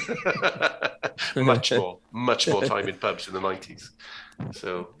 90s. much more time in pubs in the 90s.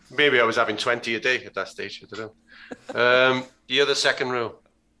 So maybe I was having 20 a day at that stage. I don't know. The other second row.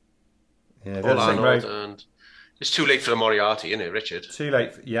 Yeah, Paul Arnold, and it's too late for the Moriarty, isn't it, Richard? Too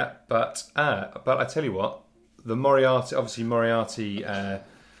late, but I tell you what, the Moriarty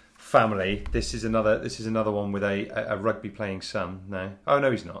family. This is another one with a rugby playing son. No,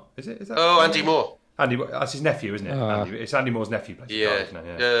 no, he's not. Is it? Andy Moore. That's his nephew, isn't it? It's Andy Moore's nephew.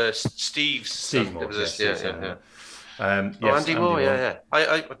 Steve Moore. Andy Moore. Yeah.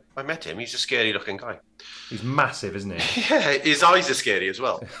 I met him. He's a scary looking guy. He's massive, isn't he? Yeah, his eyes are scary as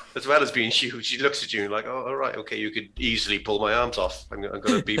well as being huge. He looks at you and like, oh, all right, okay, you could easily pull my arms off. I'm going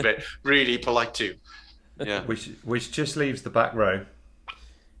to be really polite too. Yeah. Which just leaves the back row.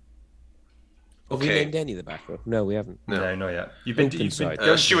 Have we named any of the back row? No, we haven't. No, not yet. You've been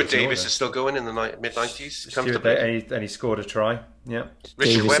Stuart Davis is still going in the mid-90s. And he scored a try. Yeah.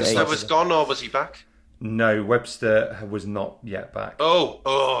 Richard Webster was gone, or was he back? No, Webster was not yet back.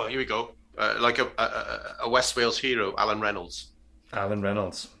 Oh, here we go. Like a West Wales hero, Alan Reynolds. Alan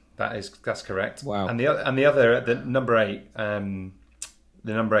Reynolds. That's correct. Wow. And the number 8, the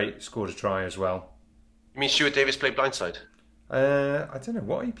number 8 scored a try as well. You mean Stuart Davis played blindside? I don't know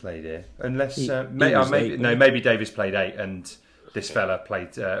what he played here, unless maybe Davis played 8 and this fella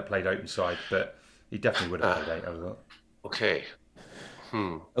played open side, but he definitely would have played 8. I thought. Okay.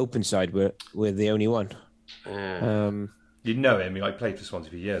 Open side, we're the only one. You'd know him. He played for Swansea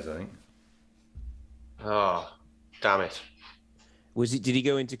for years, I think. Oh, damn it! Did he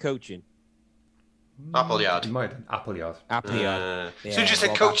go into coaching? Appleyard. He might. Appleyard. As soon as you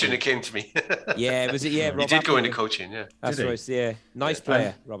said coaching, it came to me. Yeah, was it? Yeah, Rob he did Appleyard. go into coaching. Yeah, that's right. Yeah, nice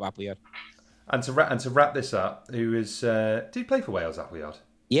player, Rob Appleyard. And to wrap this up, who was did he play for Wales? Appleyard.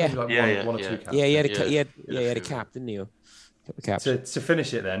 Yeah, one or two caps. Yeah, he had a cap, didn't he? A couple of caps. To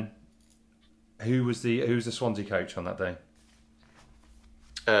finish it, then, who was the Swansea coach on that day?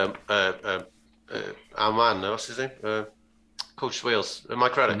 Our man, what's his name? Coach Wales,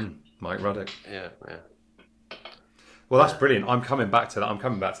 Mike Ruddock. Mike Ruddock. Yeah. Well, that's brilliant. I'm coming back to that. I'm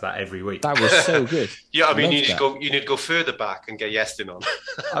coming back to that every week. That was so good. Yeah, I mean, you need to go further back and get Yestin on.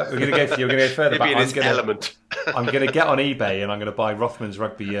 We're going to go further back. I'm going to get on eBay and I'm going to buy Rothman's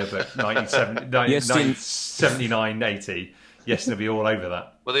Rugby Yearbook 1979-80. Yestin will be all over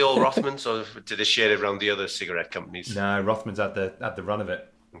that. Were they all Rothmans, or did they share it around the other cigarette companies? No, Rothman's had the run of it.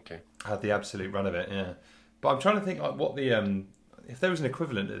 Okay. Had the absolute run of it, yeah. But I'm trying to think like what the if there was an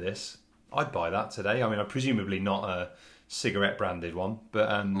equivalent to this, I'd buy that today. I mean, presumably not a cigarette branded one,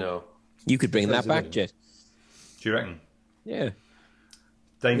 but no. You could bring that back, Jet. Do you reckon? Yeah.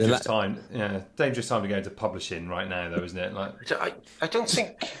 Dangerous time to go into publishing right now, though, isn't it? Like, I don't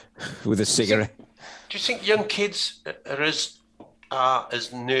think with a cigarette. Do you think young kids are as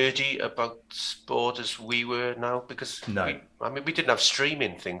nerdy about sport as we were now? Because no, we didn't have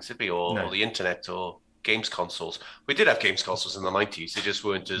streaming things, did we, or the internet or games consoles. We did have games consoles in the 90s. They just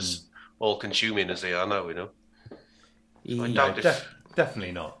weren't as all-consuming as they are now, you know.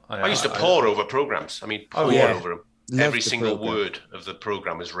 Definitely not. I used to pore over programs. I mean, pore over them. Every single word of the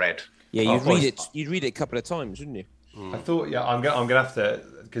program was read. Yeah, you'd read it. You'd read it a couple of times, wouldn't you? I thought, I'm gonna have to,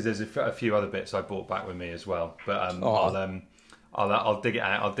 because there's a few other bits I brought back with me as well. But I'll dig it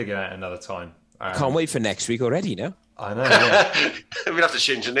out. I'll dig it out another time. Can't wait for next week already. No, I know. Yeah. We'll have to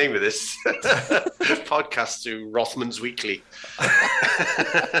change the name of this podcast to Rothman's Weekly.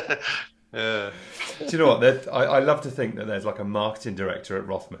 Do you know what? I love to think that there's like a marketing director at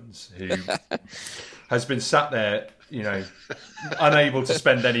Rothman's who has been sat there, you know, unable to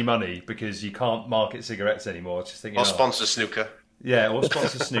spend any money because you can't market cigarettes anymore. Just thinking, or sponsor snooker. Yeah, or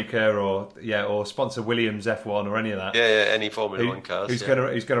sponsor snooker, or sponsor Williams F1 or any of that. Yeah, any Formula One cars. Who's going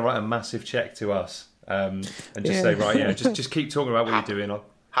to write a massive check to us and just say, right, just keep talking about what you're doing.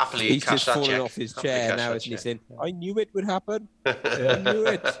 Happily, he's cash just that fallen check. off his chair now, isn't he? Saying, "I knew it would happen. I knew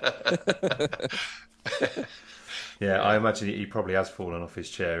it." Yeah, I imagine he probably has fallen off his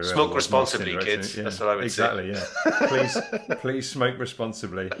chair. Smoke responsibly, kids. Yeah, that's what I would say. Exactly, yeah. Please smoke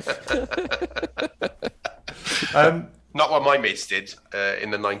responsibly. Not what my mates did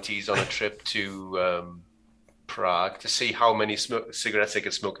in the 90s on a trip to Prague to see how many cigarettes they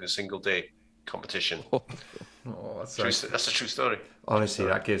could smoke in a single day competition. That's a true story. Honestly,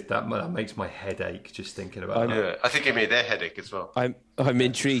 that makes my head ache just thinking about that. Yeah, I think it made their headache as well. I'm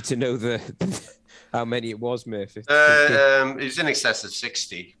intrigued to know how many it was, Murphy. It was in excess of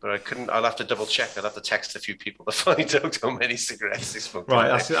 60, but I couldn't. I'll have to double check. I'll have to text a few people to find out how many cigarettes they smoked.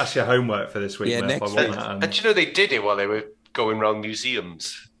 Right, that's your homework for this week. Yeah, Murph. next week. And you know they did it while they were going around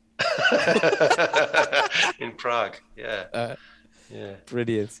museums in Prague. Yeah, yeah,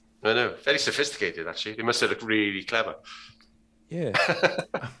 brilliant. I know, very sophisticated. Actually, they must have looked really clever. Yeah,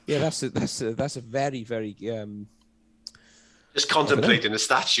 yeah. That's a very, very. Just contemplating a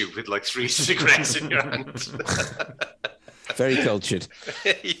statue with like 3 cigarettes in your hand. Very cultured.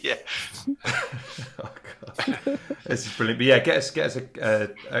 Yeah. Oh God, this is brilliant. But yeah, get us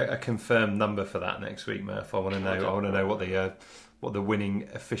a confirmed number for that next week, Murph. I want to know. I want to know what the winning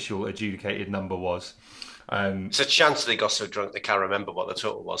official adjudicated number was. It's a chance they got so drunk they can't remember what the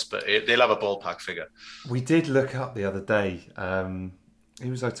total was, but they'll have a ballpark figure. We did look up the other day. Who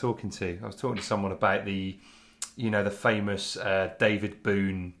was I talking to? I was talking to someone about the famous David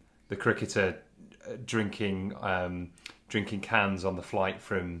Boone, the cricketer, drinking cans on the flight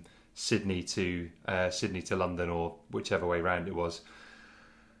from Sydney to London, or whichever way round it was.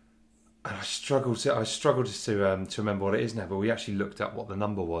 And I struggled to remember what it is now, but we actually looked up what the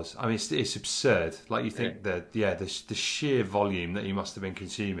number was. I mean, it's absurd. Like, you think the sheer volume that you must have been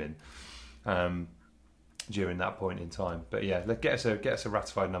consuming during that point in time. But yeah, get us a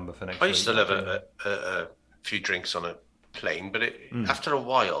ratified number for next week. I used to love a few drinks on a plane, but after a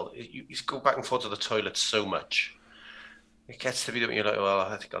while, you go back and forth to the toilet so much. It gets to be that you're like, well,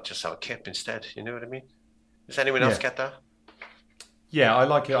 I think I'll just have a kip instead. You know what I mean? Does anyone else get that? Yeah, I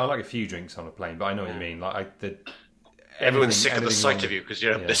like it. I like a few drinks on a plane, but I know what you mean. Like everyone's sick of the sight of you because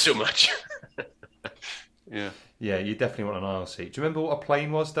you're up there so much. Yeah. Yeah, you definitely want an aisle seat. Do you remember what a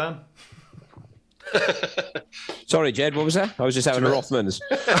plane was, Dan? Sorry, Jed, what was that? I was just having a Rothmans.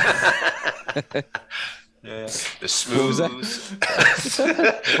 Yeah, the smooth,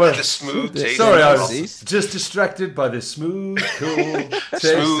 well, the smooth taste. Sorry, I was just distracted by the smooth, cool taste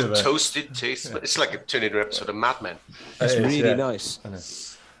smooth, of it. Toasted taste. It's like a turning episode of Mad Men. It's really nice.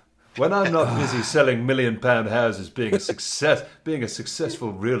 When I'm not busy selling £1 million houses, being a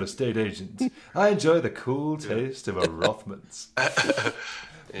successful real estate agent, I enjoy the cool taste of a Rothmans.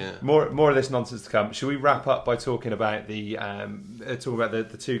 Yeah. More of this nonsense to come. Should we wrap up by talking about the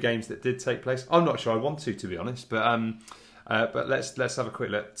 2 games that did take place? I'm not sure I want to be honest, but let's have a quick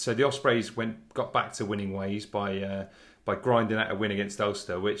look. So the Ospreys got back to winning ways by grinding out a win against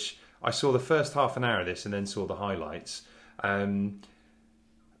Ulster, which I saw the first half an hour of this and then saw the highlights.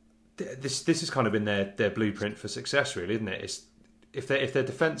 This has kind of been their blueprint for success, really, isn't it? It's, if their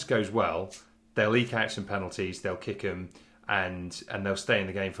defence goes well, they'll eke out some penalties, they'll kick them, and they'll stay in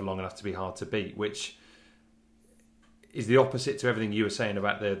the game for long enough to be hard to beat, which is the opposite to everything you were saying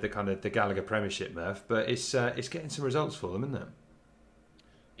about the kind of the Gallagher Premiership, Murph. But it's getting some results for them, isn't it?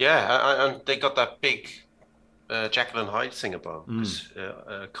 Yeah, and they got that big Jekyll and Hyde thing about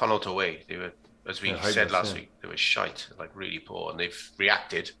Connaught away. They were, as we said last week, they were shite, like really poor, and they've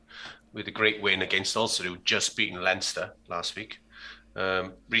reacted with a great win against Ulster, who just beaten Leinster last week.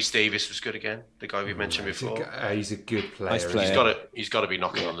 Rhys Davis was good again, the guy we mentioned before. He's a good player. Nice player. He's got to be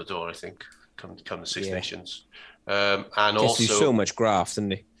knocking on the door, I think, come the Six Nations. And Gets also so much graft,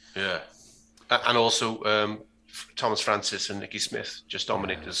 doesn't he? Yeah, and also Thomas Francis and Nicky Smith just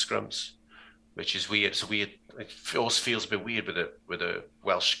dominated the scrums, which is weird. It's weird. It also feels a bit weird with a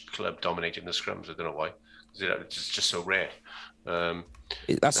Welsh club dominating the scrums. I don't know why. It's just so rare.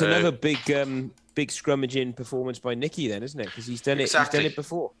 That's another big scrummaging performance by Nicky, then, isn't it? Because he's done it. Exactly. He's done it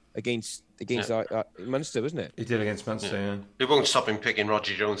before against Munster, wasn't it? He did against Munster. Yeah. It won't stop him picking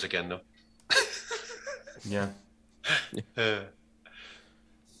Roger Jones again, though. Yeah.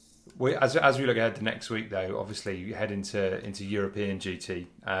 As we look ahead to next week, though, obviously you head into European duty,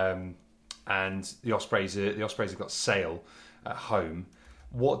 and the Ospreys have got Sale at home.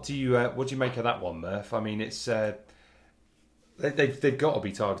 What do you make of that one, Murph? I mean, it's they've got to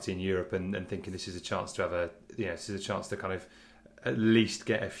be targeting Europe and thinking this is a chance to have this is a chance to kind of at least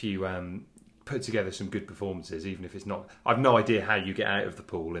get a few put together some good performances, even if it's not. I've no idea how you get out of the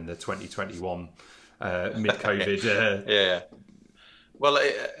pool in the 2021 mid-COVID. Yeah. Well,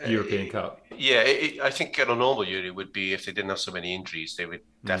 European Cup. Yeah, I think on a normal year it would be, if they didn't have so many injuries, they would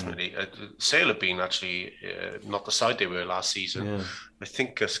definitely. Sale have been actually not the side they were last season. Yeah. I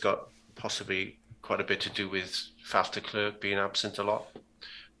think it's got possibly quite a bit to do with Faf de Klerk being absent a lot.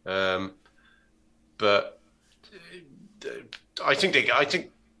 But I think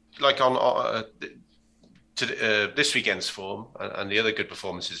like on this weekend's form and the other good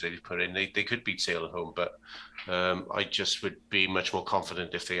performances they've put in, they could beat Sale at home, but I just would be much more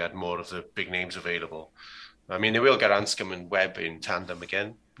confident if they had more of the big names available. I mean, they will get Anscombe and Webb in tandem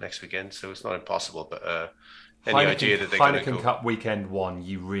again next weekend, so it's not impossible, but any idea that they're going to go... Heineken Cup weekend one,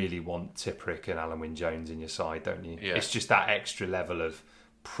 you really want Tipuric and Alan Wynne-Jones in your side, don't you? Yeah. It's just that extra level of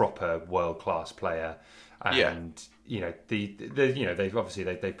proper world-class player. And, they've obviously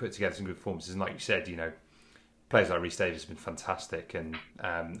they put together some good performances, and like you said, players like Rhys Davis have been fantastic and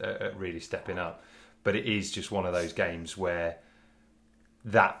really stepping up. But it is just one of those games where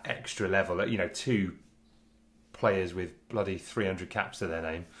that extra level, two players with bloody 300 caps to their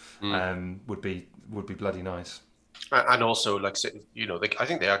name would be bloody nice. And also, like I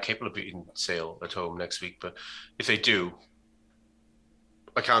think they are capable of beating Sale at home next week. But if they do,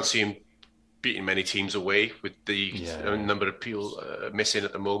 I can't see him beating many teams away with the number of people missing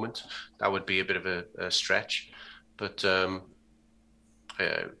at the moment. That would be a bit of a stretch. But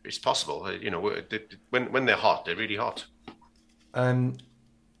it's possible. When they're hot, they're really hot.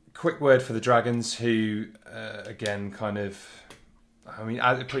 Quick word for the Dragons, who again, pretty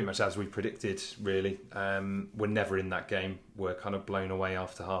much as we predicted, really. We're never in that game. We're kind of blown away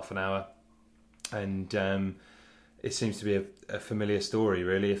after half an hour, and it seems to be a familiar story,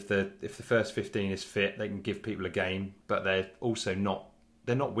 really. If the first 15 is fit, they can give people a game, but they're also not.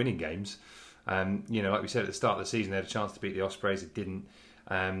 They're not winning games. Like we said at the start of the season, they had a chance to beat the Ospreys. It didn't.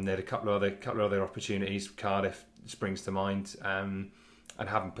 They had a couple of other opportunities. Cardiff springs to mind, and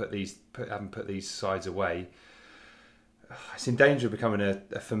haven't put these sides away. It's in danger of becoming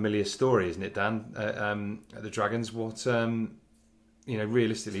a familiar story, isn't it, Dan? At the Dragons, what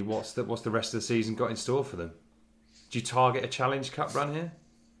realistically, what's the rest of the season got in store for them? Do you target a Challenge Cup run here?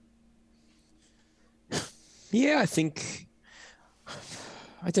 Yeah, I think.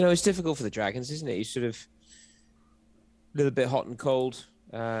 I don't know. It's difficult for the Dragons, isn't it? You sort of a little bit hot and cold.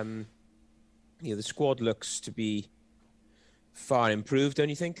 The squad looks to be far improved, don't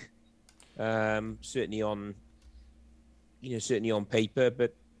you think? Certainly on paper,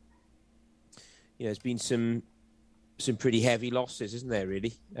 but there's been some pretty heavy losses, isn't there?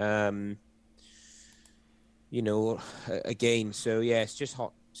 Really, again. So yeah, it's just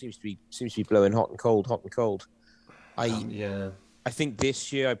hot. Seems to be blowing hot and cold. I think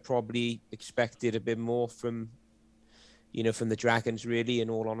this year I probably expected a bit more from the Dragons, really, in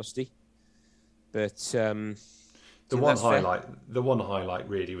all honesty. But the one highlight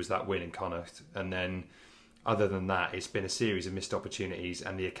really was that win in Connacht, and then other than that, it's been a series of missed opportunities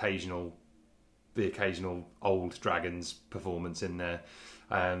and the occasional old Dragons performance in there,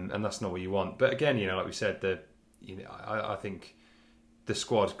 and that's not what you want. But again, like we said, I think the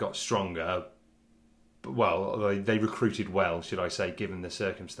squad got stronger. Well, they recruited well, should I say, given the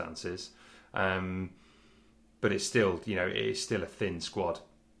circumstances. But it's still, a thin squad.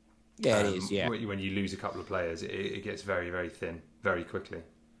 Yeah, it is. Yeah, when you lose a couple of players, it gets very, very thin very quickly.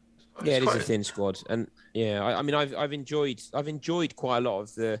 Yeah, it is a thin squad, and I mean, I've enjoyed quite a lot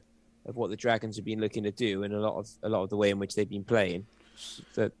of what the Dragons have been looking to do, and a lot of the way in which they've been playing.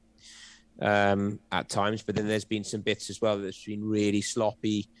 That at times, but then there's been some bits as well that's been really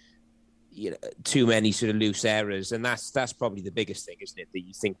sloppy. Too many sort of loose errors, and that's probably the biggest thing, isn't it? That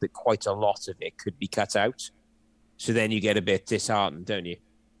you think that quite a lot of it could be cut out, so then you get a bit disheartened, don't you?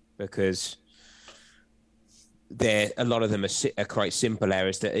 Because a lot of them are quite simple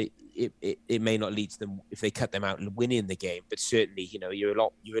errors that it may not lead to them if they cut them out and winning the game, but certainly you're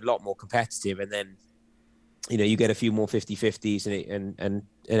a lot more competitive, and then you get a few more 50-50s and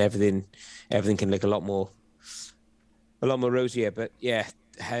everything can look a lot more rosier. But yeah,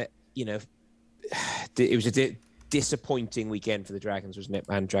 it was a disappointing weekend for the Dragons, wasn't it,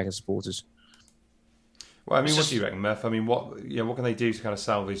 and Dragon supporters. Well, I mean, what do you reckon, Murph? I mean, what can they do to kind of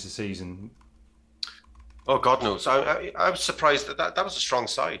salvage the season? Oh, God knows. I was surprised that was a strong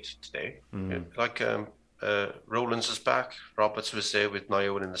side today. Rowlands was back. Roberts was there with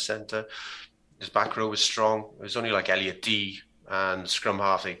Nyoen in the centre. His back row was strong. It was only like Elliot D and scrum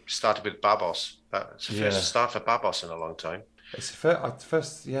half. They started with Babos. It's the first start for Babos in a long time. It's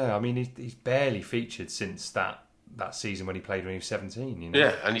first. Yeah, I mean, he's barely featured since that season when he played when he was 17.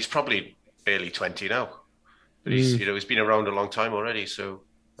 Yeah, and he's probably barely 20 now. But he's been around a long time already. So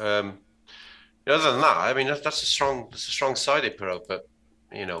other than that, I mean, that's a strong side they put out. But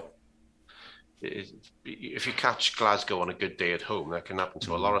if you catch Glasgow on a good day at home, that can happen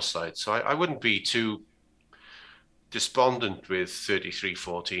to a lot of sides. So I wouldn't be too despondent with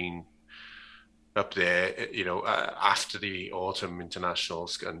 33-14 up there, after the autumn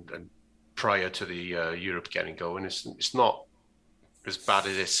internationals and prior to the Europe getting going. It's not as bad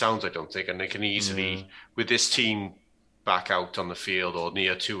as it sounds, I don't think. And they can easily, with this team back out on the field or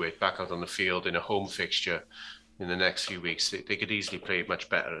near to it, back out on the field in a home fixture in the next few weeks, they could easily play much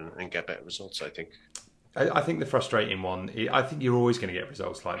better and get better results, I think. I think the frustrating one, I think you're always going to get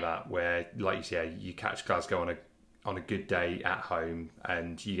results like that, where, like you say, you catch Glasgow on a good day at home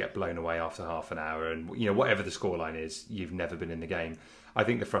and you get blown away after half an hour, and whatever the scoreline is, you've never been in the game. I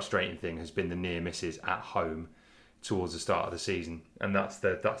think the frustrating thing has been the near misses at home towards the start of the season, and that's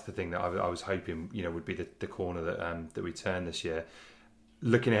the thing that I was hoping would be the corner that we turn this year.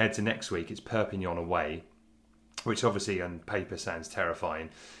 Looking ahead to next week, it's Perpignan away, which obviously on paper sounds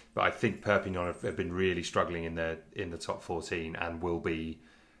terrifying, but I think Perpignan have been really struggling in the top 14 and will be.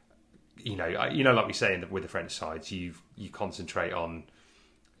 Like we say with the French sides, you concentrate on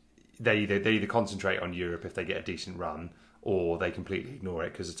they either concentrate on Europe if they get a decent run, or they completely ignore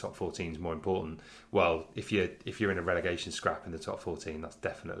it because the top 14 is more important. Well, if you're in a relegation scrap in the top 14, that's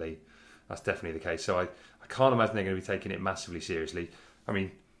definitely the case. So I can't imagine they're going to be taking it massively seriously. I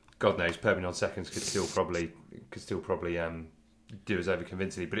mean, God knows, Perpignan seconds could still probably do us over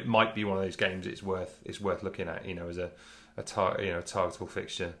convincingly, but it might be one of those games it's worth looking at, as a targetable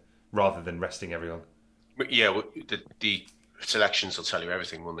fixture, rather than resting everyone. Yeah, the selections will tell you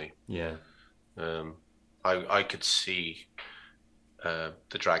everything, won't they? Yeah. I could see the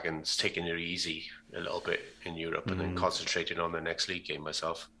Dragons taking it easy a little bit in Europe and then concentrating on their next league game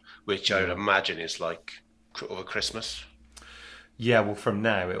myself, which I would imagine is like over Christmas. Yeah, well, from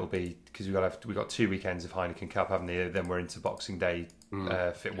now it'll be, because we've got 2 weekends of Heineken Cup, haven't we? Then we're into Boxing Day,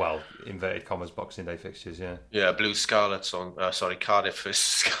 inverted commas, Boxing Day fixtures. Yeah. Yeah, Blue Scarlets on Cardiff versus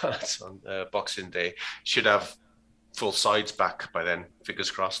Scarlets on Boxing Day. Should have full sides back by then. Fingers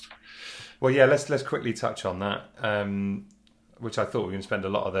crossed. Well, yeah, let's quickly touch on that, which I thought we were going to spend a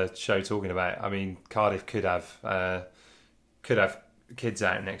lot of the show talking about. I mean, Cardiff could have kids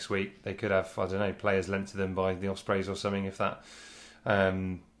out next week. They could have, I don't know, players lent to them by the Ospreys or something, if that's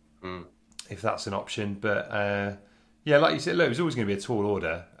an option. But like you said, look, it was always going to be a tall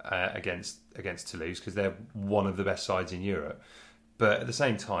order against Toulouse, because they're one of the best sides in Europe. But at the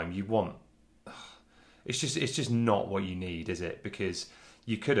same time, it's just not what you need, is it? Because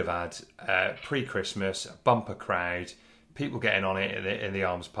you could have had pre-Christmas, a bumper crowd, people getting on it in the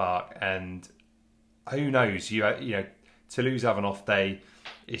Arms Park, and who knows? Toulouse have an off day.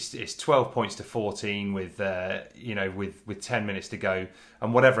 It's 12 points to 14 with 10 minutes to go,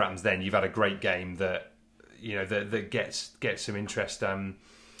 and whatever happens then, you've had a great game that gets some interest around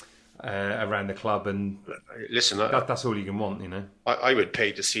the club, and listen, that's all you can want. I would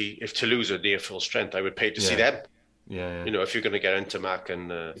pay to see, if Toulouse are near full strength, I would pay to see them. Yeah. If you're going to get into Mac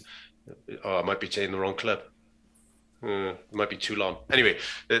and I might be saying the wrong club. It might be Toulon. Anyway,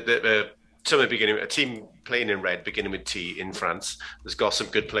 a team playing in red, beginning with T in France, has got some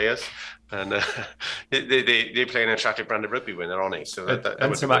good players, and they play an attractive brand of rugby when they're on it. So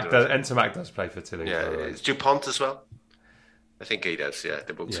Ntamak does play for Toulouse. Yeah, it's Dupont as well. I think he does. Yeah,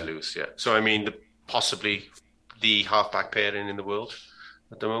 they're both Toulouse. Yeah. So I mean, possibly the halfback pairing in the world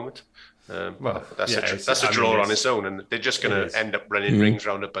at the moment. That's a draw on its own, and they're just going to end up running rings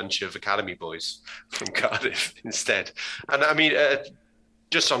around a bunch of academy boys from Cardiff instead. And I mean,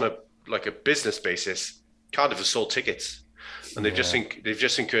 just on a business basis, Cardiff have sold tickets, and they've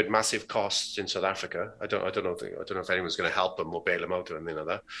just incurred massive costs in South Africa. I don't know if anyone's going to help them or bail them out or anything like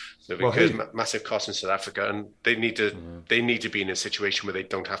that. They've incurred massive costs in South Africa, and they need to be in a situation where they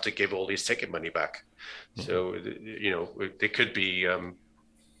don't have to give all this ticket money back. So they could be.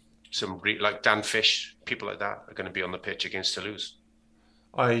 Like Dan Fish, people like that are going to be on the pitch against Toulouse.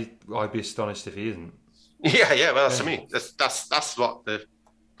 I'd be astonished if he isn't. Yeah. Well, that's what I mean. That's what they're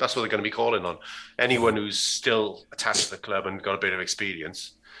going to be calling on. Anyone who's still attached to the club and got a bit of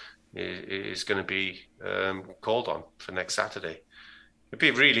experience is going to be called on for next Saturday. It'd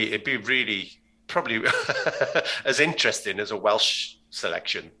be really probably as interesting as a Welsh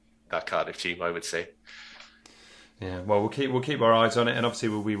selection, that Cardiff team, I would say. Yeah, well, we'll keep our eyes on it, and obviously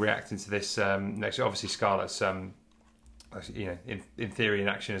we'll be reacting to this next week. Obviously, Scarlet's, in theory, in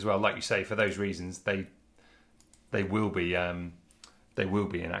action as well. Like you say, for those reasons, they will be in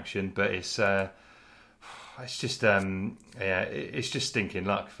action. But it's just it's just stinking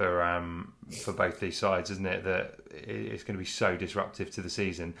luck for both these sides, isn't it? That it's going to be so disruptive to the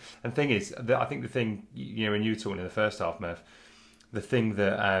season. And the thing is, I think the thing when you were talking in the first half, Murph, the thing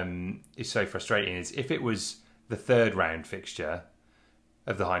that is so frustrating is if it was the third round fixture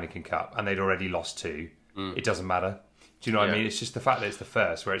of the Heineken Cup and they'd already lost 2, it doesn't matter. Do you know what I mean? It's just the fact that it's the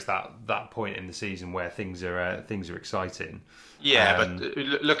first, where it's that point in the season where things are exciting. Yeah, but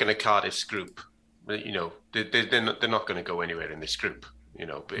looking at Cardiff's group, they're not going to go anywhere in this group.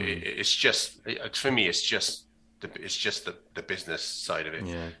 But it's just, for me, it's just the business side of it.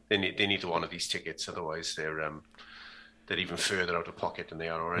 Yeah. They need one of these tickets, otherwise they're even further out of pocket than they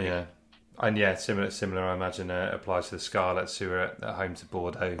are already. Yeah. And similar. I imagine applies to the Scarlets, who are at home to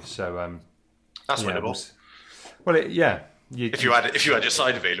Bordeaux. So that's winnable. If you had your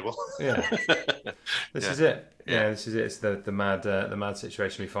side available. Yeah. This is it. Yeah, this is it. It's the mad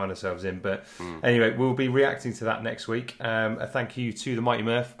situation we find ourselves in. But anyway, we'll be reacting to that next week. A thank you to the Mighty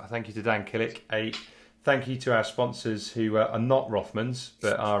Murph. A thank you to Dan Killick. A thank you to our sponsors, who are not Rothmans,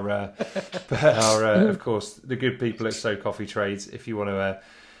 but are of course the good people at So Coffee Trades. If you want to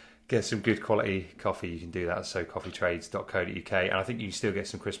get some good quality coffee, you can do that at socoffeetrades.co.uk, and I think you can still get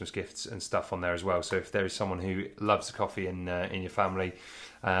some Christmas gifts and stuff on there as well. So if there is someone who loves coffee in your family,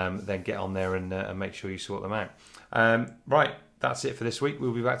 then get on there and make sure you sort them out. Right, that's it for this week.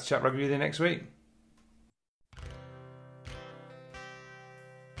 We'll be back to chat rugby with you next week.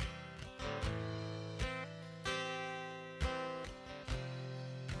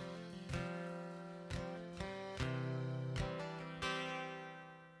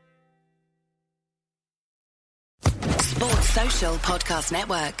 Social Podcast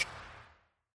Network.